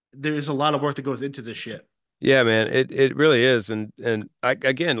there's a lot of work that goes into this shit. Yeah, man, it really is, and I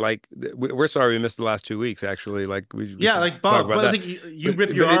again, like we're sorry we missed the last 2 weeks. Actually, like we Yeah, should like talk bump. about But it's that. like you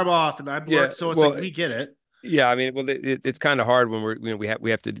rip your But it arm off and I'm yeah, worked, so it's like well we get it. Yeah, I mean, well, it's kind of hard when we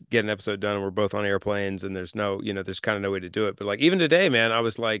have to get an episode done and we're both on airplanes and there's no, there's kind of no way to do it. But like even today, man, I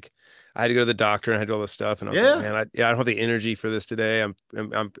was like, I had to go to the doctor and I had to do all this stuff, and I was like, Yeah. man, I don't have the energy for this today.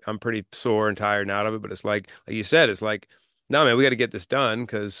 I'm pretty sore and tired and out of it. But it's like you said, it's like, no, man, we got to get this done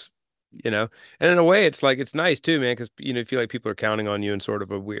because, you know, and in a way, it's like it's nice too, man, because you feel like people are counting on you in sort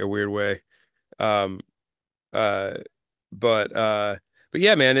of a weird way. Um, uh, but uh, but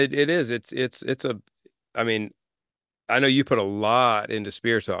yeah, man, it is. It's a. I mean. I know you put a lot into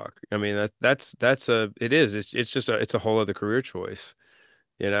Spear Talk. I mean that's a it is. It's just it's a whole other career choice,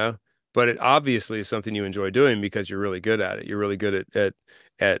 you know? But it obviously is something you enjoy doing because you're really good at it. You're really good at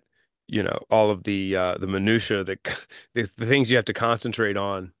all of the minutia that the things you have to concentrate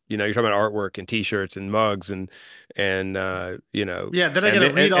on. You're talking about artwork and t-shirts and mugs and Yeah, then I and gotta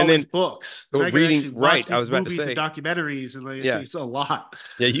then read and all these then books. Then well, I gotta reading, actually watch right. I these was about to movies and say, documentaries, and like yeah. it's a lot.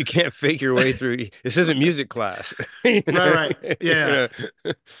 Yeah, you can't fake your way through. This isn't music class. Right, right. You Yeah. know.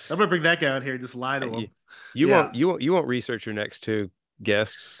 I'm gonna bring that guy out here and just lie to You, him. you won't Yeah. you won't you won't research your next two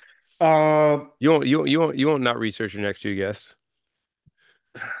guests. Um, You won't not research your next two guests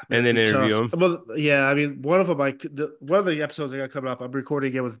man, and it'd then be interview tough. them. Well, yeah, I mean, one of them, one of the episodes I got coming up, I'm recording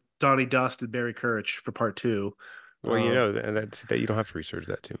again with Donnie Dust and Barry Courage for part two. Well, Um, that's that you don't have to research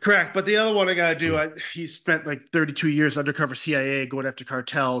that too Correct, but the other one I gotta do, much. he spent like 32 years undercover CIA going after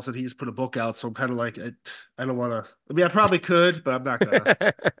cartels, and he just put a book out. So I'm kind of like, I don't want to. I mean, I probably could, but I'm not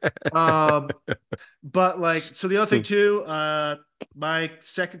gonna. Um, but like, so the other thing too, my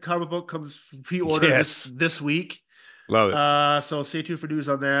second comic book comes pre-order Yes, this week. love it. So stay tuned for news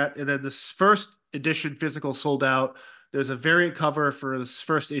on that. And then this first edition physical sold out. There's a variant cover for this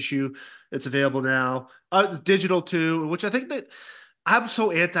first issue. It's available now. It's digital too, which I think that I'm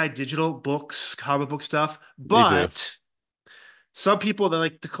so anti-digital books, comic book stuff, Me too. but some people that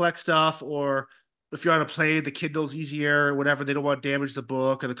like to collect stuff, or if you're on a plane, the Kindle's easier or whatever. They don't want to damage the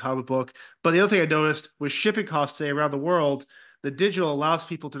book or the comic book. But the other thing I noticed with shipping costs today around the world, the digital allows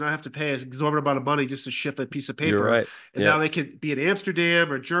people to not have to pay an exorbitant amount of money just to ship a piece of You're paper. right. And Yeah, now they can be in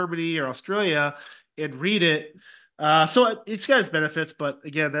Amsterdam or Germany or Australia and read it. So it's got its benefits, but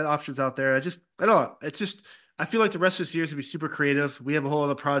again, that option's out there. I don't know. It's just, I feel like the rest of this year is going to be super creative. We have a whole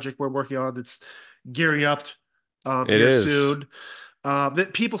other project we're working on that's gearing up it here is. soon.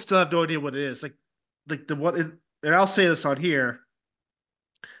 That people still have no idea what it is. Like the what, and I'll say this on here.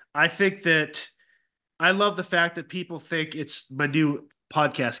 I think that I love the fact that people think it's my new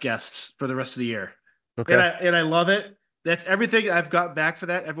podcast guests for the rest of the year, Okay. and I love it. That's everything I've got back for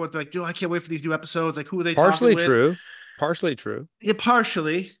that. Everyone's like, "Dude, I can't wait for these new episodes." Like, who are they talking Partially with? true. Partially true. Yeah,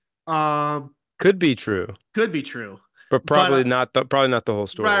 partially, um, Could be true, could be true, but but probably not the whole right,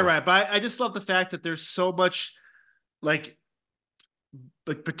 story. right. But I just love the fact that there's so much like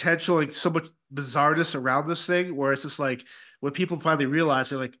potential, like so much bizarreness around this thing, where it's just like when people finally realize,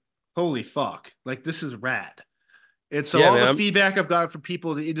 they're like, holy fuck, like this is rad. And so Yeah, all the man. feedback I've gotten from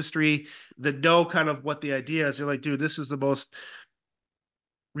people in the industry that know kind of what the idea is, they're like, dude, this is the most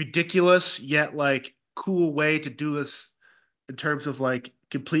ridiculous yet like cool way to do this in terms of like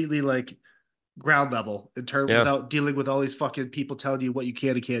completely like ground level in term Yeah. without dealing with all these fucking people telling you what you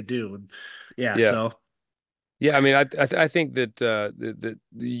can and can't do. And yeah, Yeah. so Yeah, I mean, I think that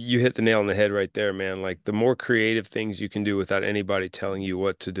you hit the nail on the head right there, man. Like the more creative things you can do without anybody telling you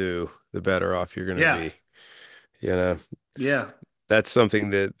what to do, the better off you're gonna yeah, be. You know, yeah, that's something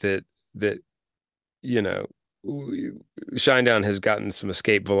that you know, Shinedown has gotten some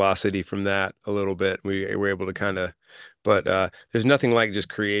escape velocity from that a little bit. We were able to kind of, but there's nothing like just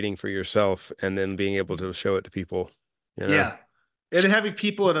creating for yourself and then being able to show it to people. You know. yeah. And having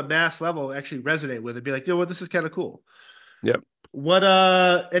people at a mass level actually resonate with it, be like, you know what, this is kind of cool. Yep. What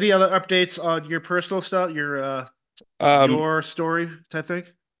any other updates on your personal stuff, Um, your story type thing?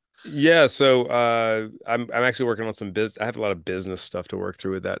 Yeah, so I'm actually working on some I have a lot of business stuff to work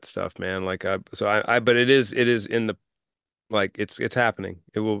through with that stuff, man. Like I but it is in the like it's happening.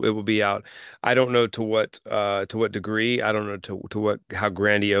 It will be out. I don't know to what degree. I don't know to what how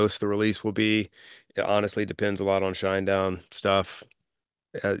grandiose the release will be. It honestly depends a lot on Shinedown stuff.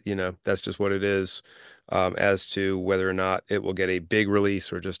 That's just what it is. As to whether or not it will get a big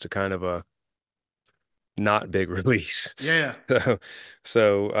release or just a kind of a not big release. Yeah, yeah,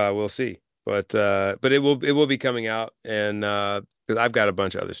 So we'll see. But it will be coming out, and 'cause I've got a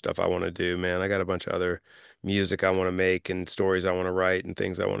bunch of other stuff I want to do, man. I got a bunch of other music I want to make and stories I want to write and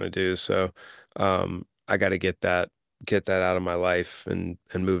things I want to do. So I got to get that out of my life and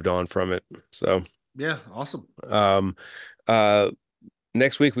moved on from it. So yeah. Awesome. um uh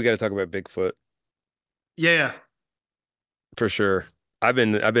next week we got to talk about Bigfoot Yeah, yeah. for sure. I've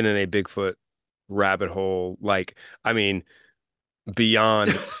been in a Bigfoot rabbit hole. Like, I mean,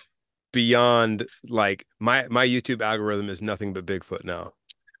 beyond beyond like my YouTube algorithm is nothing but Bigfoot now.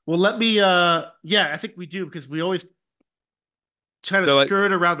 Well, let me yeah, I think we do because we always try to So like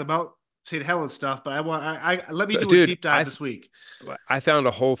skirt around the Mount St. Helens stuff, but I let me so do a dude, deep dive this week. I found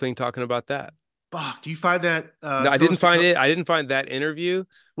a whole thing talking about that. Fuck, do you find that No, I didn't coast to find coast, it. I didn't find that interview,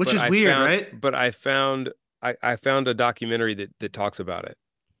 which is weird, right? but I found a documentary that talks about it.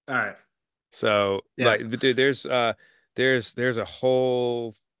 All right. So Yeah. like, but dude, there's a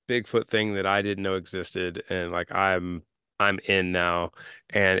whole Bigfoot thing that I didn't know existed, and like I'm in now,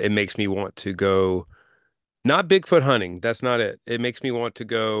 and it makes me want to go. Not Bigfoot hunting. That's not it. It makes me want to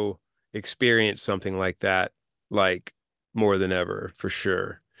go experience something like that, like more than ever, for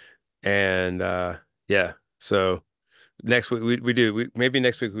sure. And yeah. So next week we do. Maybe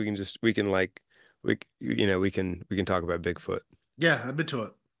next week we can like we can talk about Bigfoot. Yeah, I've been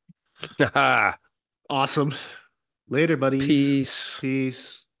to it. Awesome. Later, buddies. Peace.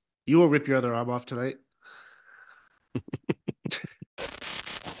 Peace. You will rip your other arm off tonight.